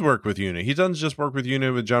he does work with UNIT. He doesn't just work with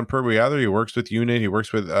UNIT with John Pertwee either. He works with UNIT. He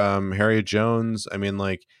works with Harriet Jones. I mean,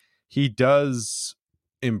 like, he does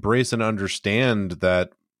embrace and understand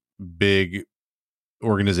that big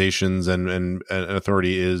organizations and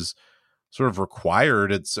authority is sort of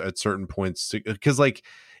required at certain points. Because, like,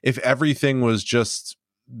 if everything was just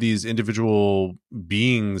these individual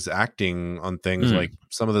beings acting on things, like,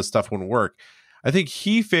 some of this stuff wouldn't work. I think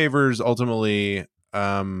he favors ultimately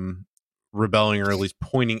rebelling, or at least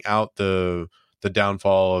pointing out the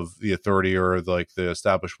downfall of the authority or like the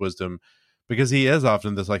established wisdom, because he is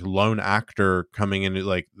often this like lone actor coming in,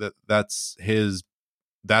 like that's his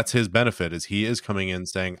benefit, is he is coming in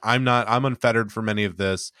saying, I'm unfettered from any of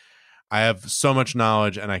this. I have so much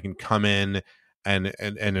knowledge and I can come in and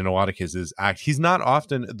in a lot of cases act. He's not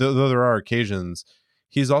often, though there are occasions,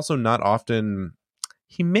 he's also not often,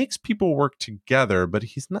 he makes people work together, but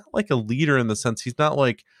he's not like a leader in the sense, he's not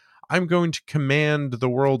like, I'm going to command the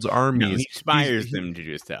world's armies. No, he inspires them to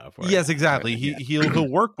do stuff. Yes, exactly. He'll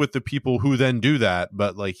work with the people who then do that,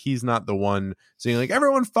 but like he's not the one saying like,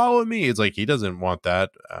 everyone follow me. It's like he doesn't want that.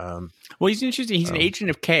 Well, he's interesting. He's an agent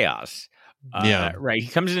of chaos. Right. He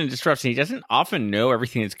comes in and disrupts, and he doesn't often know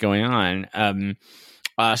everything that's going on. I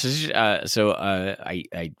mentioned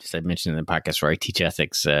in the podcast where I teach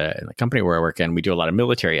ethics in the company where I work, and we do a lot of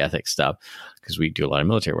military ethics stuff because we do a lot of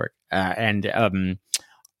military work.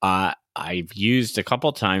 I've used a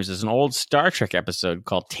couple times. There's an old Star Trek episode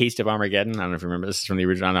called Taste of Armageddon. I don't know if you remember. This is from the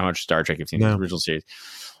original. I don't know how much Star Trek you've seen, the original series.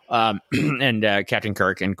 And Captain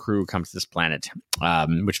Kirk and crew come to this planet,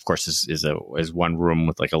 which of course is one room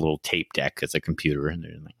with like a little tape deck as a computer, and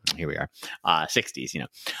they're like, here we are, 60s,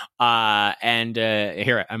 and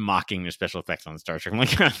here I'm mocking the special effects on Star Trek. I'm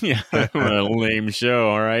like, yeah, what a lame show,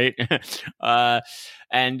 all right. So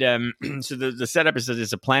the setup is that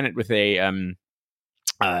it's a planet with a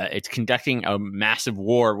it's conducting a massive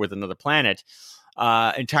war with another planet,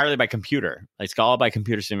 entirely by computer. It's all by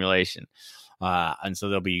computer simulation. And so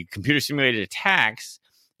there'll be computer simulated attacks,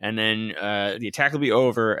 and then the attack will be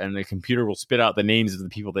over, and the computer will spit out the names of the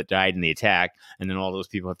people that died in the attack, and then all those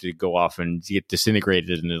people have to go off and get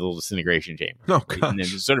disintegrated in a little disintegration chamber. Oh, right? And then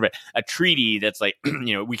there's sort of a treaty that's like,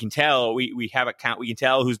 we can tell we have a count, we can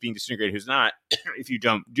tell who's being disintegrated, who's not. If you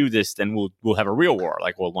don't do this, then we'll have a real war.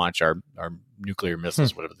 Like we'll launch our nuclear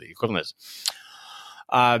missiles, whatever the equivalent is.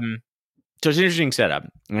 So it's an interesting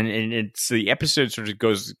setup, and it's the episode sort of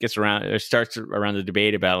starts around the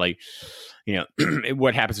debate about like,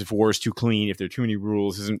 what happens if war is too clean, if there are too many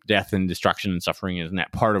rules, isn't death and destruction and suffering, isn't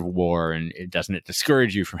that part of war, and doesn't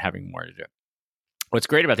discourage you from having more to do? What's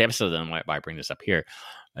great about the episode, then, why I bring this up here,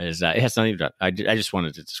 is it has nothing to do. I just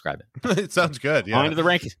wanted to describe it. It sounds good. Yeah. On to the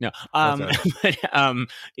rankings. No,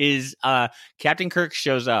 Captain Kirk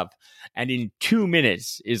shows up and in 2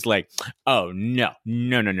 minutes is like, oh no,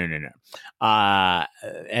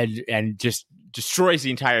 and just destroys the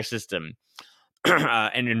entire system,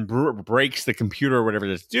 and then breaks the computer or whatever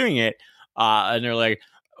that's doing it. And they're like,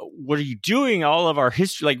 what are you doing? All of our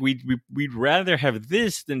history, like we'd rather have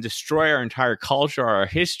this than destroy our entire culture, our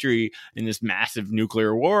history in this massive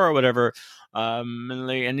nuclear war or whatever.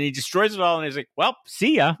 And he destroys it all, and he's like, well,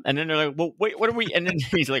 see ya. And then they're like, well, wait, what are we? And then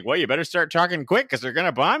he's like, well, you better start talking quick because they're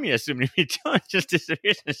gonna bomb you as soon as we don't. Just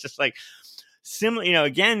disappears. It's just like similar,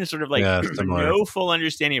 again, sort of like no full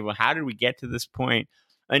understanding of how did we get to this point.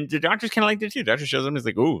 And the doctor's kind of like that too. The doctor shows them, he's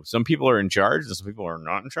like, "Ooh, some people are in charge, and some people are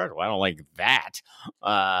not in charge." Well, I don't like that.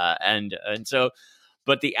 And so,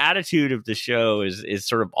 but the attitude of the show is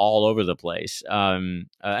sort of all over the place. And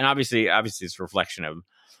obviously, it's a reflection of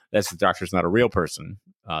the doctor's not a real person.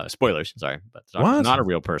 Spoilers, sorry, but the doctor's not a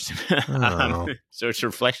real person. So it's a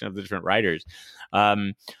reflection of the different writers.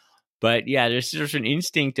 But yeah, there's just an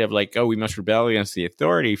instinct of like, oh, we must rebel against the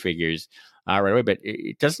authority figures right away. But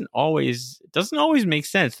it doesn't always make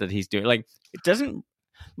sense that he's doing, like, it doesn't.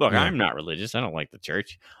 Look, I'm not religious. I don't like the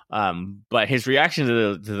church. But his reaction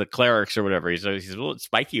to the clerics or whatever, he's a little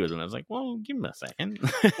spiky with them. I was like, well, give him a second.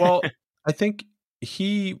 Well, I think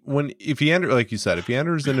if he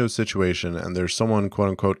enters into a situation and there's someone quote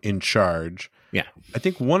unquote in charge. Yeah. I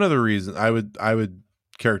think one of the reasons I would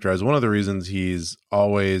characterize one of the reasons he's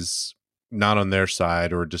always not on their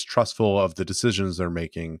side or distrustful of the decisions they're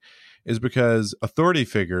making is because authority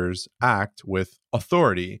figures act with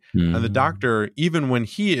authority. And the doctor, even when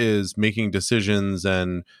he is making decisions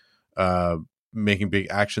and making big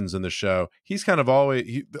actions in the show, he's kind of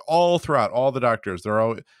always all throughout all the doctors,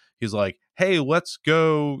 he's like, hey, let's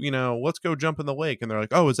go jump in the lake. And they're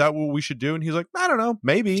like, oh, is that what we should do? And he's like, I don't know,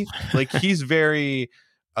 maybe. Like, he's very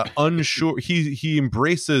unsure. He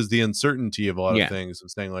embraces the uncertainty of a lot of things and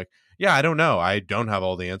saying like, yeah, I don't know. I don't have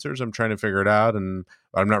all the answers. I'm trying to figure it out and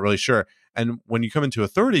I'm not really sure. And when you come into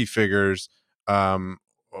authority figures or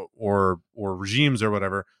regimes or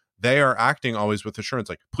whatever, they are acting always with assurance,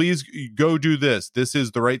 like, please go do this. This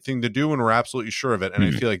is the right thing to do, and we're absolutely sure of it. And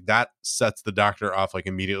I feel like that sets the doctor off, like,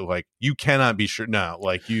 immediately, like, you cannot be sure. No,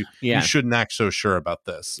 like, you shouldn't act so sure about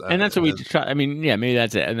this. And that's what we trust. I mean, yeah, maybe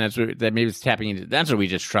that's it. And maybe it's tapping into, that's what we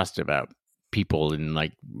just trust about people, and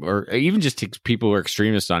like, or even just people who are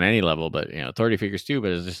extremists on any level, but authority figures too.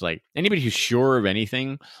 But it's just like anybody who's sure of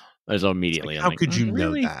anything is immediately like, how could you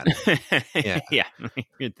know that? Yeah,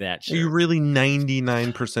 that sure. Are you really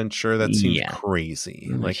 99% sure? That seems crazy.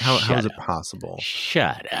 Like, how is it possible?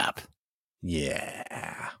 Shut up.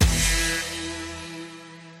 Yeah.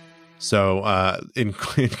 So in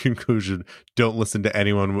conclusion, don't listen to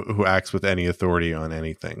anyone who acts with any authority on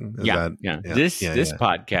anything. This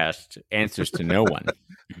podcast answers to no one.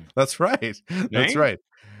 That's right. That's right.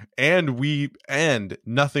 And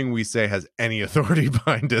nothing we say has any authority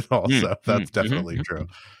behind it also. That's definitely true.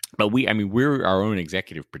 But we're our own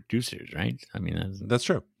executive producers, right? I mean, that's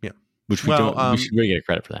true. Yeah. Which we should really get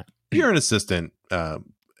credit for that. You're an assistant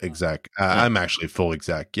exec. I'm actually full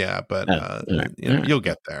exec. Yeah. But you'll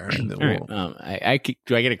get there. And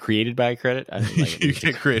do I get a created by credit? You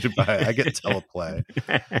get created by, I get teleplay.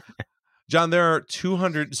 John, there are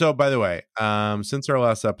 200. So, by the way, since our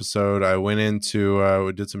last episode, I went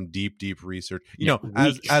into, did some deep research.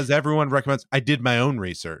 As everyone recommends, I did my own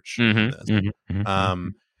research.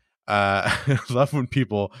 I love when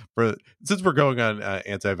people, since we're going on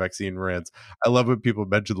anti-vaccine rants, I love when people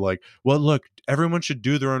mention like, well, look, everyone should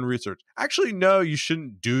do their own research. Actually, no, you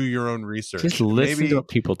shouldn't do your own research. Just listen to what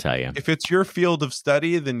people tell you. If it's your field of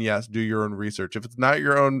study, then yes, do your own research. If it's not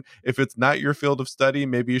your field of study,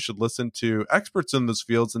 maybe you should listen to experts in those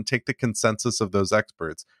fields and take the consensus of those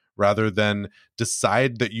experts, rather than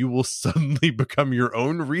decide that you will suddenly become your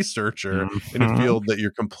own researcher in a field that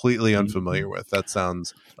you're completely unfamiliar with. That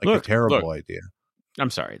sounds like a terrible idea.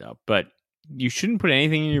 I'm sorry, though, but you shouldn't put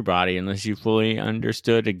anything in your body unless you fully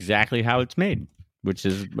understood exactly how it's made,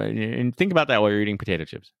 and think about that while you're eating potato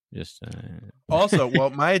chips. Just Also, well,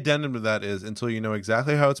 my addendum to that is until you know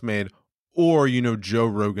exactly how it's made, or Joe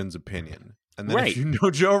Rogan's opinion. And then if you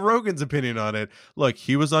know Joe Rogan's opinion on it, look,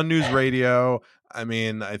 he was on news radio. I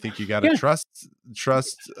mean, I think you got to trust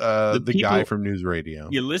the guy from news radio.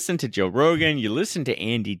 You listen to Joe Rogan, you listen to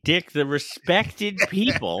Andy Dick, the respected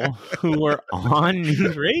people who are on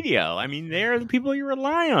news radio. I mean, they're the people you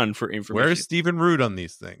rely on for information. Where's Stephen Root on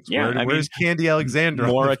these things? Yeah, where's Candy Alexander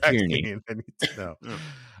on the vaccine? I need to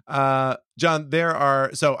know. John,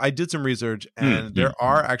 so I did some research, and there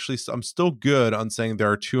are actually, I'm still good on saying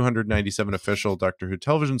there are 297 official Doctor Who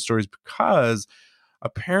television stories, because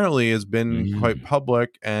apparently has been quite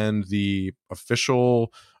public, and the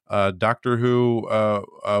official Doctor Who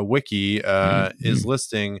wiki is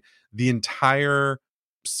listing the entire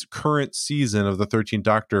current season of the 13th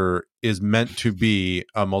Doctor is meant to be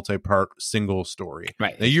a multi-part single story.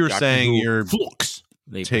 Right. Now you're Doctor saying Who you're Flux.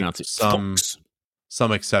 They take pronounce it Flux.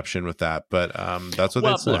 Some exception with that, but that's what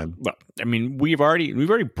they say. Well, I mean, we've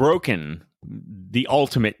already broken the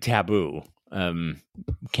ultimate taboo,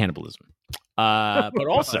 cannibalism. But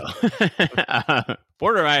also,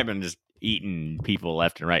 Porter and I have been just eating people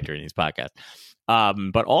left and right during these podcasts.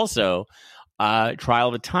 But also, Trial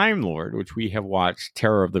of a Time Lord, which we have watched,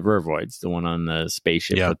 Terror of the Vervoids, the one on the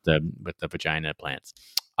spaceship with the vagina plants.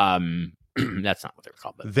 That's not what they're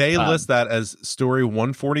called. But, they list that as story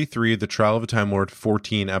 143, The Trial of a Time Lord,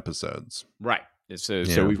 14 episodes. Right. So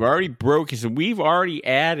we've already broken. So we've already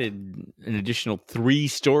added an additional 3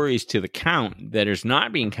 stories to the count that is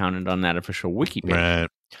not being counted on that official wiki page.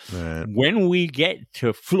 Right. When we get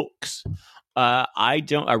to Flux, I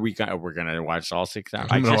don't. We're gonna watch all 6 hours?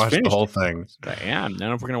 I'm gonna watch the whole thing. Yeah, I don't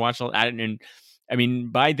know if we're gonna watch all. And I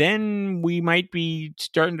mean, by then we might be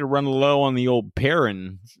starting to run low on the old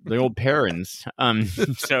parents.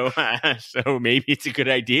 So maybe it's a good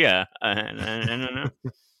idea. I don't know.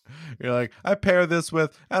 You're like, I pair this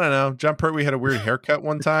with, I don't know, John Pertwee had a weird haircut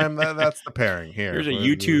one time. That's the pairing here. Here's a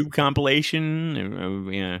YouTube compilation.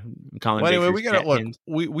 Well, anyway, we got to look.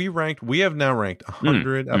 We have now ranked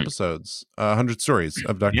 100 episodes, 100 stories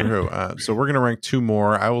of Doctor Who. So we're going to rank 2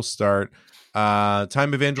 more. I will start.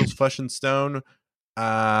 Time of Angels, Flesh and Stone.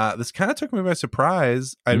 This kind of took me by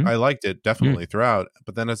surprise. I liked it definitely throughout,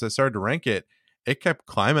 but then as I started to rank it, it kept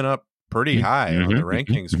climbing up pretty high on the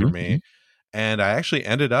rankings for me. And I actually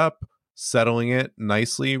ended up settling it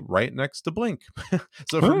nicely right next to Blink.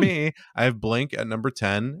 So for me, I have Blink at number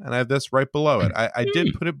 10, and I have this right below it. I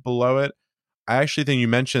did put it below it. I actually think you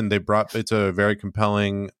mentioned it's a very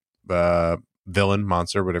compelling villain,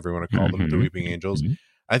 monster, whatever you want to call them, the Weeping Angels.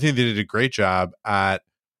 I think they did a great job at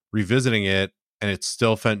revisiting it, and it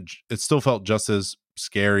still felt just as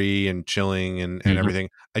scary and chilling and everything.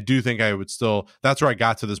 I do think I would still, that's where I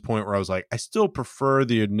got to this point where I was like, I still prefer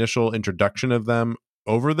the initial introduction of them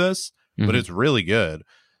over this, but it's really good.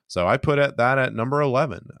 So I put that at number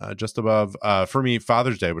 11, just above, for me,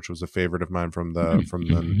 Father's Day, which was a favorite of mine from the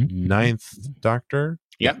Ninth Doctor.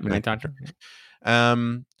 Yep, Ninth Doctor.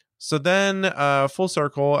 So then, full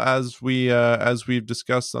circle, as we've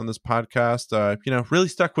discussed on this podcast, really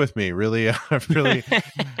stuck with me. Really, really.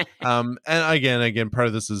 And again, part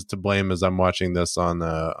of this is to blame as I'm watching this on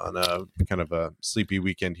a kind of a sleepy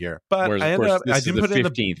weekend here. But whereas, I ended up. I didn't put it in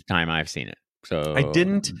the 15th time I've seen it. So I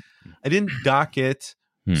didn't dock it.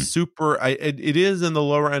 Super. It is in the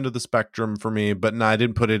lower end of the spectrum for me, but no, I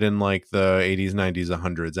didn't put it in like the 80s, 90s,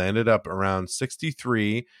 100s. I ended up around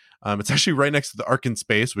 63. It's actually right next to the Ark in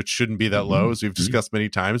Space, which shouldn't be that low, as we've discussed many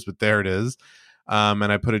times, but there it is. And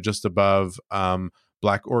I put it just above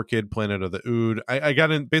Black Orchid, Planet of the Ood. I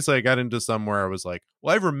got into somewhere I was like,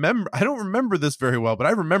 well, I don't remember this very well, but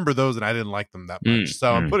I remember those and I didn't like them that much.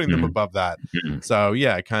 So I'm putting them above that. So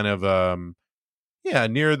yeah, kind of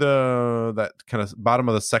near that kind of bottom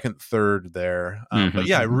of the second third there. But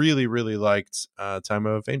yeah, I really, really liked Time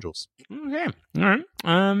of Angels. Okay. All right.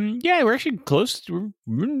 We're actually close to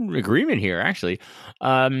agreement here, actually.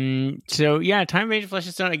 So yeah, Time of Angels, Flesh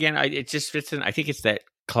and Stone, again, it just fits in. I think it's that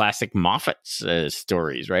classic Moffat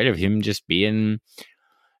stories, right? Of him just being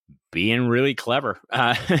really clever,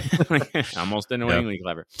 almost annoyingly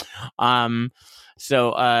clever.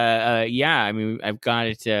 So I mean, I've got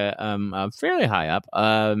it fairly high up.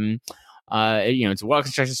 It's a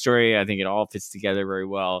well-constructed story. I think it all fits together very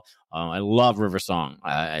well. I love River Song.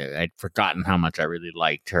 I'd forgotten how much I really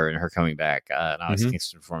liked her and her coming back. And Alex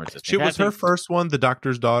Kingston's performance. She was her first one, The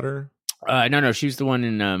Doctor's Daughter. No, she was the one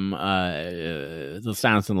in the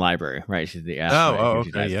Silence in the Library, right? She's the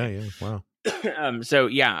okay, yeah, wow. I've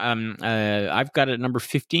got it at number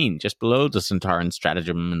 15, just below the Centauran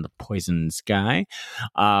Stratagem and the Poison Sky.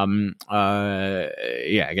 Again,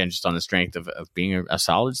 just on the strength of being a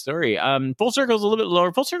solid story. Full Circle is a little bit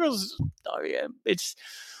lower. Full Circle is,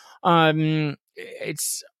 I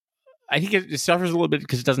think it suffers a little bit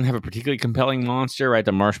because it doesn't have a particularly compelling monster, right?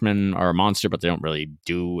 The Marshmen are a monster, but they don't really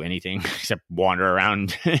do anything except wander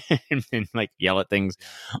around and like yell at things.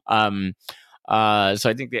 So I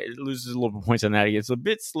think that it loses a little bit of points on that. It's a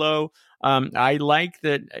bit slow. I like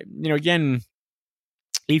that, again,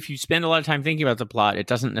 if you spend a lot of time thinking about the plot, it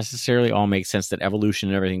doesn't necessarily all make sense that evolution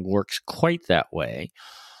and everything works quite that way.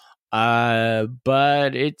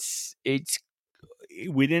 But it's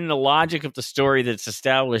within the logic of the story that's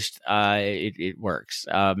established, it works,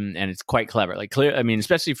 and it's quite clever. Like clear, I mean,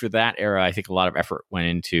 especially for that era, I think a lot of effort went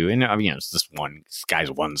into. And I mean, it's this guy's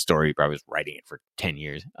one story. He probably was writing it for 10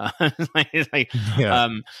 years.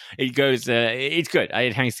 It goes. It's good.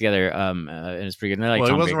 It hangs together, and it's pretty good. He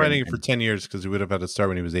wasn't writing it for 10 years because he would have had to start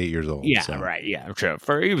when he was 8 years old. Yeah, so. Right. Yeah, true.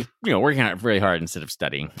 He was working on it really hard instead of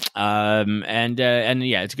studying. And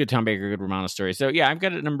it's a good Tom Baker, good Romano story. So yeah, I've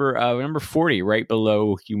got it number 40, right below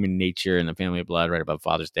Human Nature and the Family of Blood, right above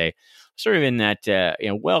Father's Day, sort of in that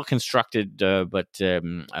well constructed story,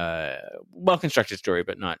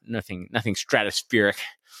 but nothing stratospheric.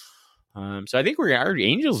 So I think our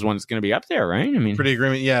Angels one's going to be up there, right? I mean, Pretty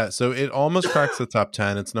agreement. Yeah. So it almost cracks the top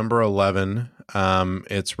 10. It's number 11.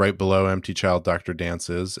 It's right below Empty Child Dr.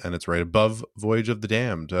 Dances, and it's right above Voyage of the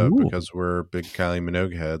Damned because we're big Kylie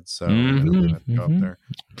Minogue heads. So go up there.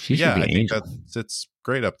 I think that sits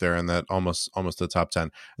great up there in that almost the top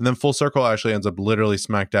 10. And then Full Circle actually ends up literally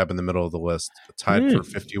smack dab in the middle of the list, tied for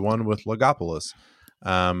 51 with Logopolis.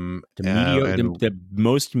 The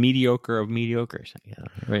most mediocre of mediocres. Yeah,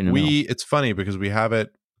 right in the middle. It's funny because we have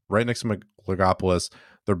it right next to Logopolis.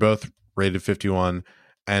 They're both rated 51,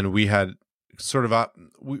 and we had sort of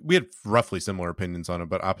we had roughly similar opinions on it,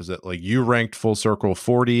 but opposite. Like you ranked Full Circle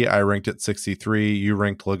 40, I ranked it 63. You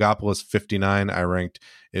ranked Logopolis 59, I ranked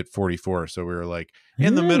it 44. So we were like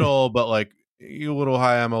in the middle, but like you a little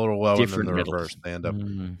high, I'm a little low, Different and then the middles. reverse. They end up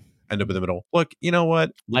in the middle. Look, you know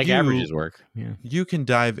what? Like averages work. Yeah. You can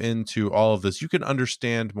dive into all of this. You can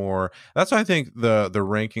understand more. That's why I think the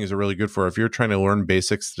rankings are really good for if you're trying to learn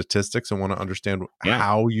basic statistics and want to understand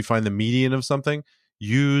how you find the median of something.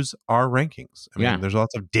 Use our rankings. I mean, there's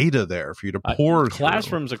lots of data there for you to pour through.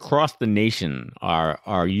 Classrooms across the nation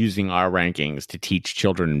are using our rankings to teach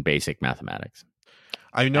children basic mathematics.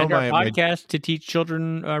 I know and our podcast to teach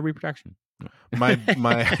children reproduction.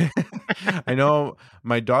 I know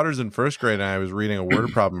my daughter's in first grade, and I was reading a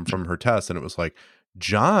word problem from her test, and it was like,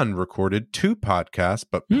 John recorded 2 podcasts,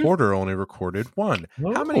 but Porter only recorded 1.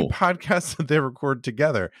 How many podcasts did they record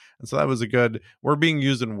together? And so that was we're being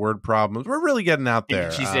used in word problems. We're really getting out there.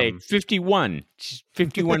 Did she say 51?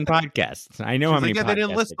 51 podcasts. I know how many podcasts. They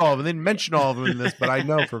didn't list all of them. They didn't mention all of them in this, but I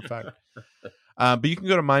know for a fact. But you can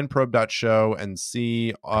go to mindprobe.show and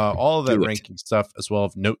see all of that ranking stuff, as well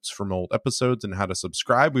as notes from old episodes and how to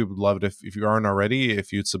subscribe. We would love it if you aren't already,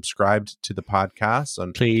 if you'd subscribed to the podcast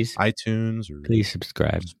on iTunes or please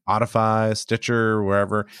subscribe, Spotify, Stitcher,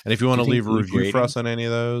 wherever. And if you want to leave a review for us on any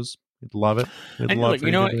of those, we'd love it.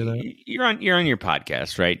 You're on your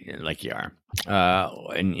podcast, right? Like you are,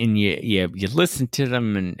 and you listen to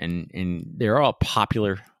them, and they're all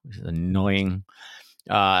popular, which is annoying.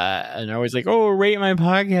 And they're always like, "Oh, rate my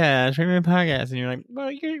podcast," and you're like,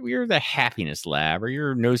 "Well, you're the Happiness Lab, or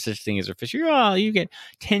you're No Such Thing as a Fish. You get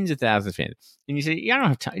tens of thousands of fans," and you say, "Yeah, I don't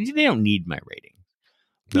have time. They don't need my rating.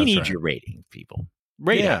 We need your rating, people.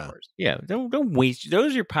 Rate ours. Yeah, don't waste.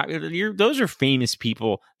 Those are popular. Those are famous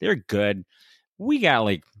people. They're good. We got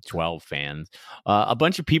like 12 fans, a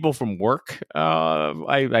bunch of people from work.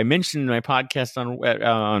 I mentioned my podcast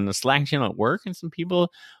on the Slack channel at work, and some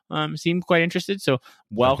people seemed quite interested. So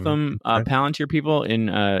welcome, Palantir people in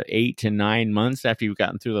 8 to 9 months after you've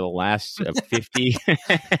gotten through the last 50.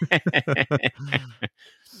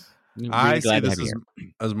 I see this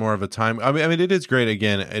as more of a time. I mean, it is great.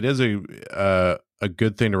 Again, it is a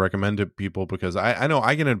good thing to recommend to people because I know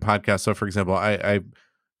I get into podcasts. So, for example, I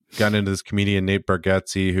got into this comedian Nate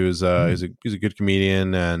Bargatze, who's he's a good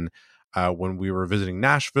comedian, and when we were visiting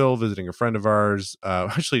Nashville, visiting a friend of ours,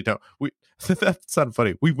 actually, no, that's not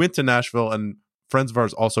funny. We went to Nashville, and friends of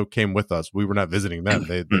ours also came with us. We were not visiting them;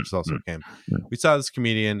 they just also came. We saw this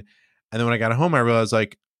comedian, and then when I got home, I realized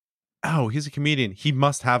like, oh, he's a comedian. He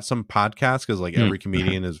must have some podcast because like every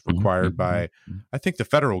comedian is required by, I think, the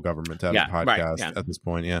federal government to have a podcast at this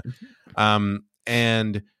point. Yeah,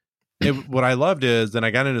 and. What I loved is then I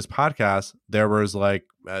got into his podcast. There was like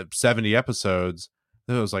 70 episodes.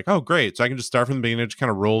 It was like, oh, great. So I can just start from the beginning, just kind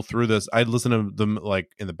of roll through this. I'd listen to them like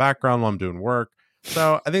in the background while I'm doing work.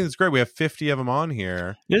 So I think it's great. We have 50 of them on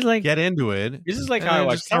here. Get into it. This is like how I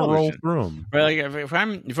watch television. Roll through them. Right, like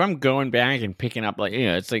if I'm going back and picking up like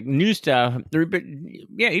it's like new stuff.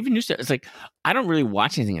 Even new stuff. It's like I don't really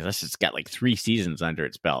watch anything unless it's got like 3 seasons under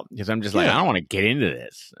its belt because I'm just like I don't want to get into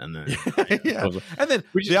this. And then and then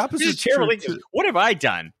the opposite is true. What have I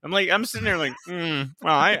done? I'm sitting there like well,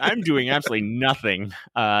 I'm doing absolutely nothing.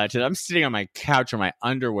 I'm sitting on my couch in my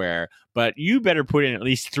underwear. But you better put in at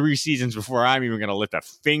least 3 seasons before I'm even going to lift a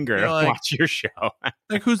finger to watch your show.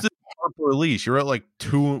 Like, who's this Harper Elise? You wrote like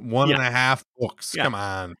 1.5 books. Come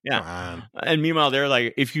on. Come on. And meanwhile, they're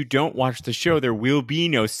like, if you don't watch the show, there will be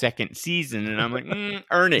no second season. And I'm like,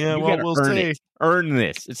 earn it. Earn it. Earn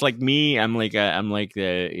this. It's like me. I'm like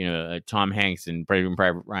the Tom Hanks and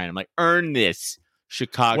Private Ryan. I'm like, earn this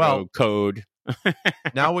Chicago code.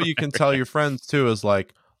 Now what you can tell your friends too is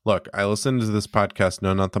like, look, I listened to this podcast.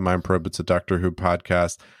 No, not the Mind Probe. It's a Doctor Who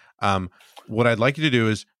podcast. What I'd like you to do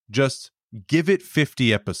is just give it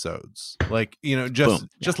 50 episodes. Like,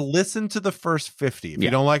 just listen to the first 50. If you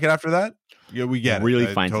don't like it after that, we get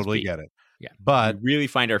it. I totally get it. Yeah, but we really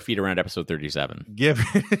find our feet around episode 37.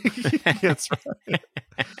 That's right.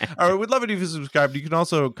 All right, we'd love it if you subscribe. You can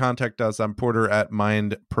also contact us on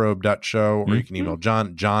porter@mindprobe.show, or you can email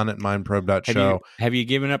John at mindprobe.show. Have you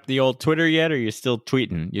given up the old Twitter yet, or are you still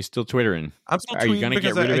tweeting? You're still Twittering. I'm still Are tweeting. you going to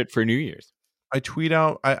get rid of it for New Year's? I tweet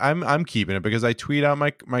out. I'm keeping it because I tweet out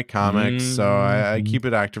my comics, so I keep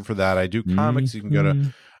it active for that. I do comics. You can go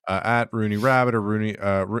to at Rooney Rabbit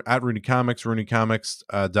or at Rooney Comics,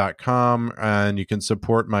 RooneyComics.com, and you can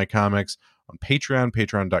support my comics on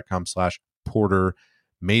patreon.com/Porter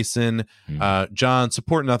Mason. John,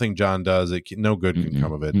 support nothing John does. No good can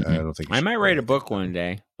come of it. I don't think. I might write a book one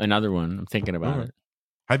day. Another one. I'm thinking about it.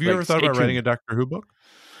 Have you ever thought about writing a Doctor Who book?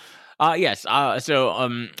 Yes.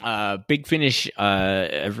 So Big Finish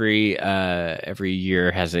every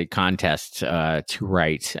year has a contest to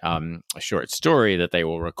write a short story that they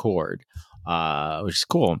will record, which is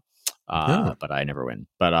cool. But I never win.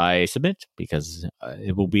 But I submit because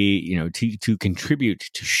it will be, to contribute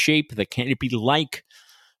to shape the can. It'd be like,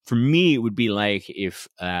 for me, it would be like if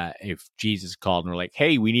Jesus called and we're like,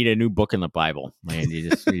 "Hey, we need a new book in the Bible," and you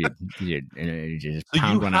just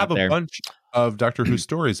pound one out there. You have a bunch of Doctor Who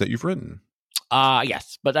stories that you've written.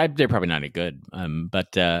 Yes, but they're probably not any good. But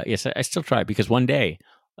yes, I still try, because one day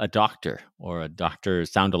a doctor or a doctor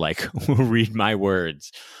sound-alike will read my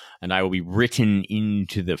words, and I will be written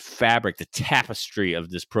into the fabric, the tapestry of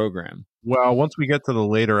this program. Well, once we get to the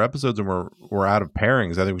later episodes and we're out of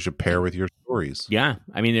pairings, I think we should pair with your stories. Yeah,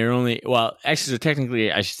 I mean, actually, so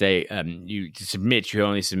technically, I should say, you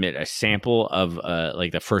only submit a sample of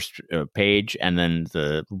like the first page and then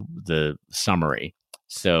the summary.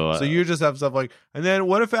 So you just have stuff like, and then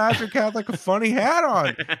what if Adric had like a funny hat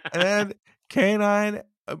on, and then K9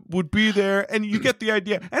 would be there, and you get the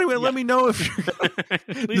idea. Anyway, let me know if you're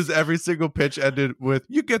does every single pitch ended with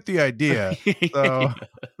 "you get the idea." So,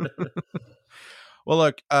 well,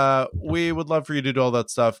 look, we would love for you to do all that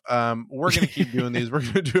stuff. We're going to keep doing these. We're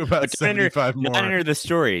going to do about 75 more. Enter the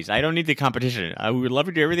stories. I don't need the competition. I would love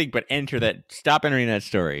to do everything, but stop entering that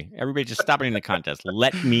story. Everybody just stop entering the contest.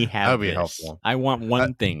 Let me have That would be this. helpful. I want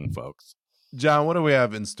one thing, folks. John, what do we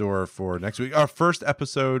have in store for next week? Our first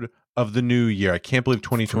episode of the new year. I can't believe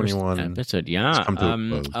 2021 episode. Yeah.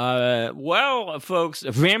 Well, folks,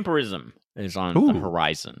 vampirism is on the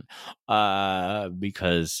horizon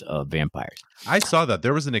because of vampires. I saw that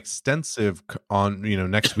there was an extensive on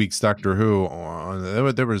next week's Doctor Who.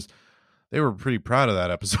 They were pretty proud of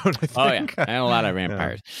that episode, I think. Oh yeah, and a lot of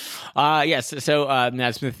vampires. Yes. So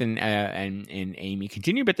Matt Smith and Amy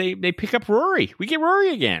continue, but they pick up Rory. We get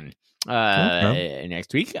Rory again.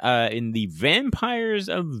 Next week in the Vampires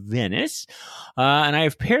of Venice, and I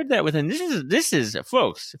have paired that with, and this is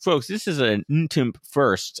folks, this is an Untump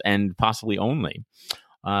first and possibly only.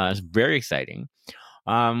 It's very exciting.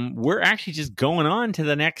 We're actually just going on to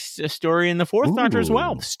the next story in the Fourth Doctor as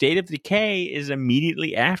well. State of Decay is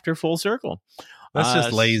immediately after Full Circle. That's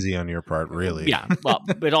just lazy on your part, really. Yeah, well,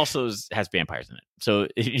 it also has vampires in it, so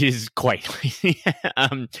it is quite lazy.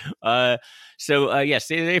 Yes,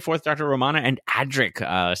 today, Fourth Doctor Romana and Adric.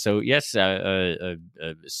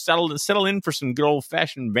 Settle in for some good old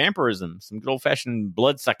fashioned vampirism, some good old fashioned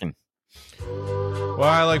blood sucking. Well,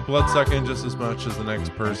 I like blood sucking just as much as the next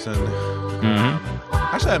person.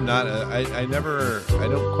 Actually, I'm not. I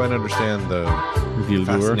don't quite understand the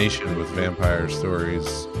fascination with vampire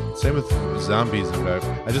stories. Same with zombies. In fact,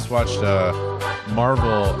 I just watched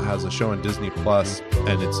Marvel has a show on Disney Plus,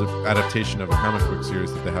 and it's an adaptation of a comic book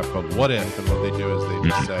series that they have called What If, and what they do is they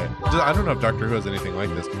just say, I don't know if Doctor Who has anything like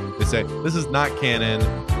this. They say this is not canon.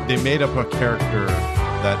 They made up a character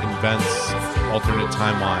that invents alternate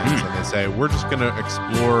timelines, and they say we're just going to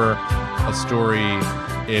explore a story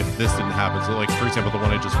if this didn't happen. So, like, for example, the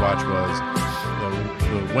one I just watched was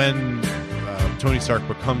when Tony Stark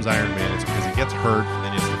becomes Iron Man, it's because he gets hurt and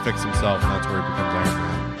then he has to fix himself, and that's where he becomes Iron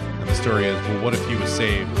Man. And the story is, well, what if he was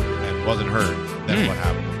saved and wasn't hurt? Then what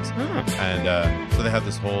happens? And so they have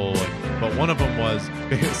this whole, but one of them was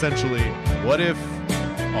essentially, what if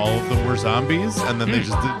all of them were zombies, and then they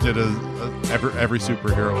just did every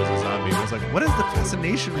superhero was a zombie. It was like, what is the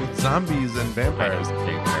fascination with zombies and vampires?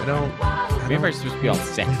 Vampires supposed to be all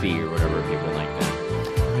sexy or whatever, people like that.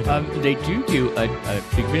 They do a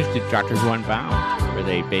Big Finish did Doctor Who Unbound, where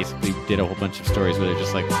they basically did a whole bunch of stories where they're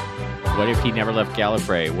just like, what if he never left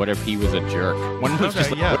Gallifrey? What if he was a jerk? One was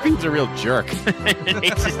just like, what if he was a real jerk?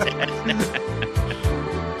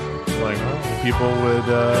 People would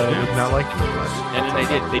not like him much. And then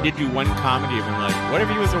they did do one comedy of him, like, what if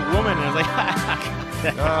he was a woman? And I was like,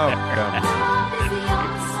 oh, God.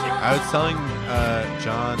 I was telling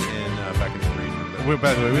John back in the green room.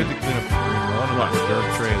 By the way, we had to clean up the green room. One of the dirt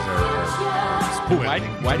trays are spoiled.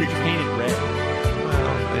 Why did you paint it red?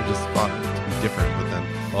 Well, I just thought it to be different, but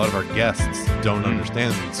then a lot of our guests don't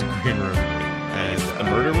understand the green room. And the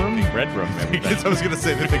murder room? Red room. Because I was going to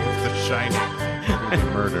say they think it's The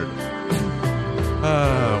Shining. Murdered.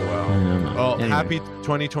 Well, Anyway. Happy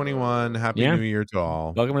 2021. Happy New Year to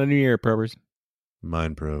all. Welcome to the New Year, probers.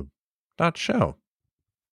 Mindprobe.show.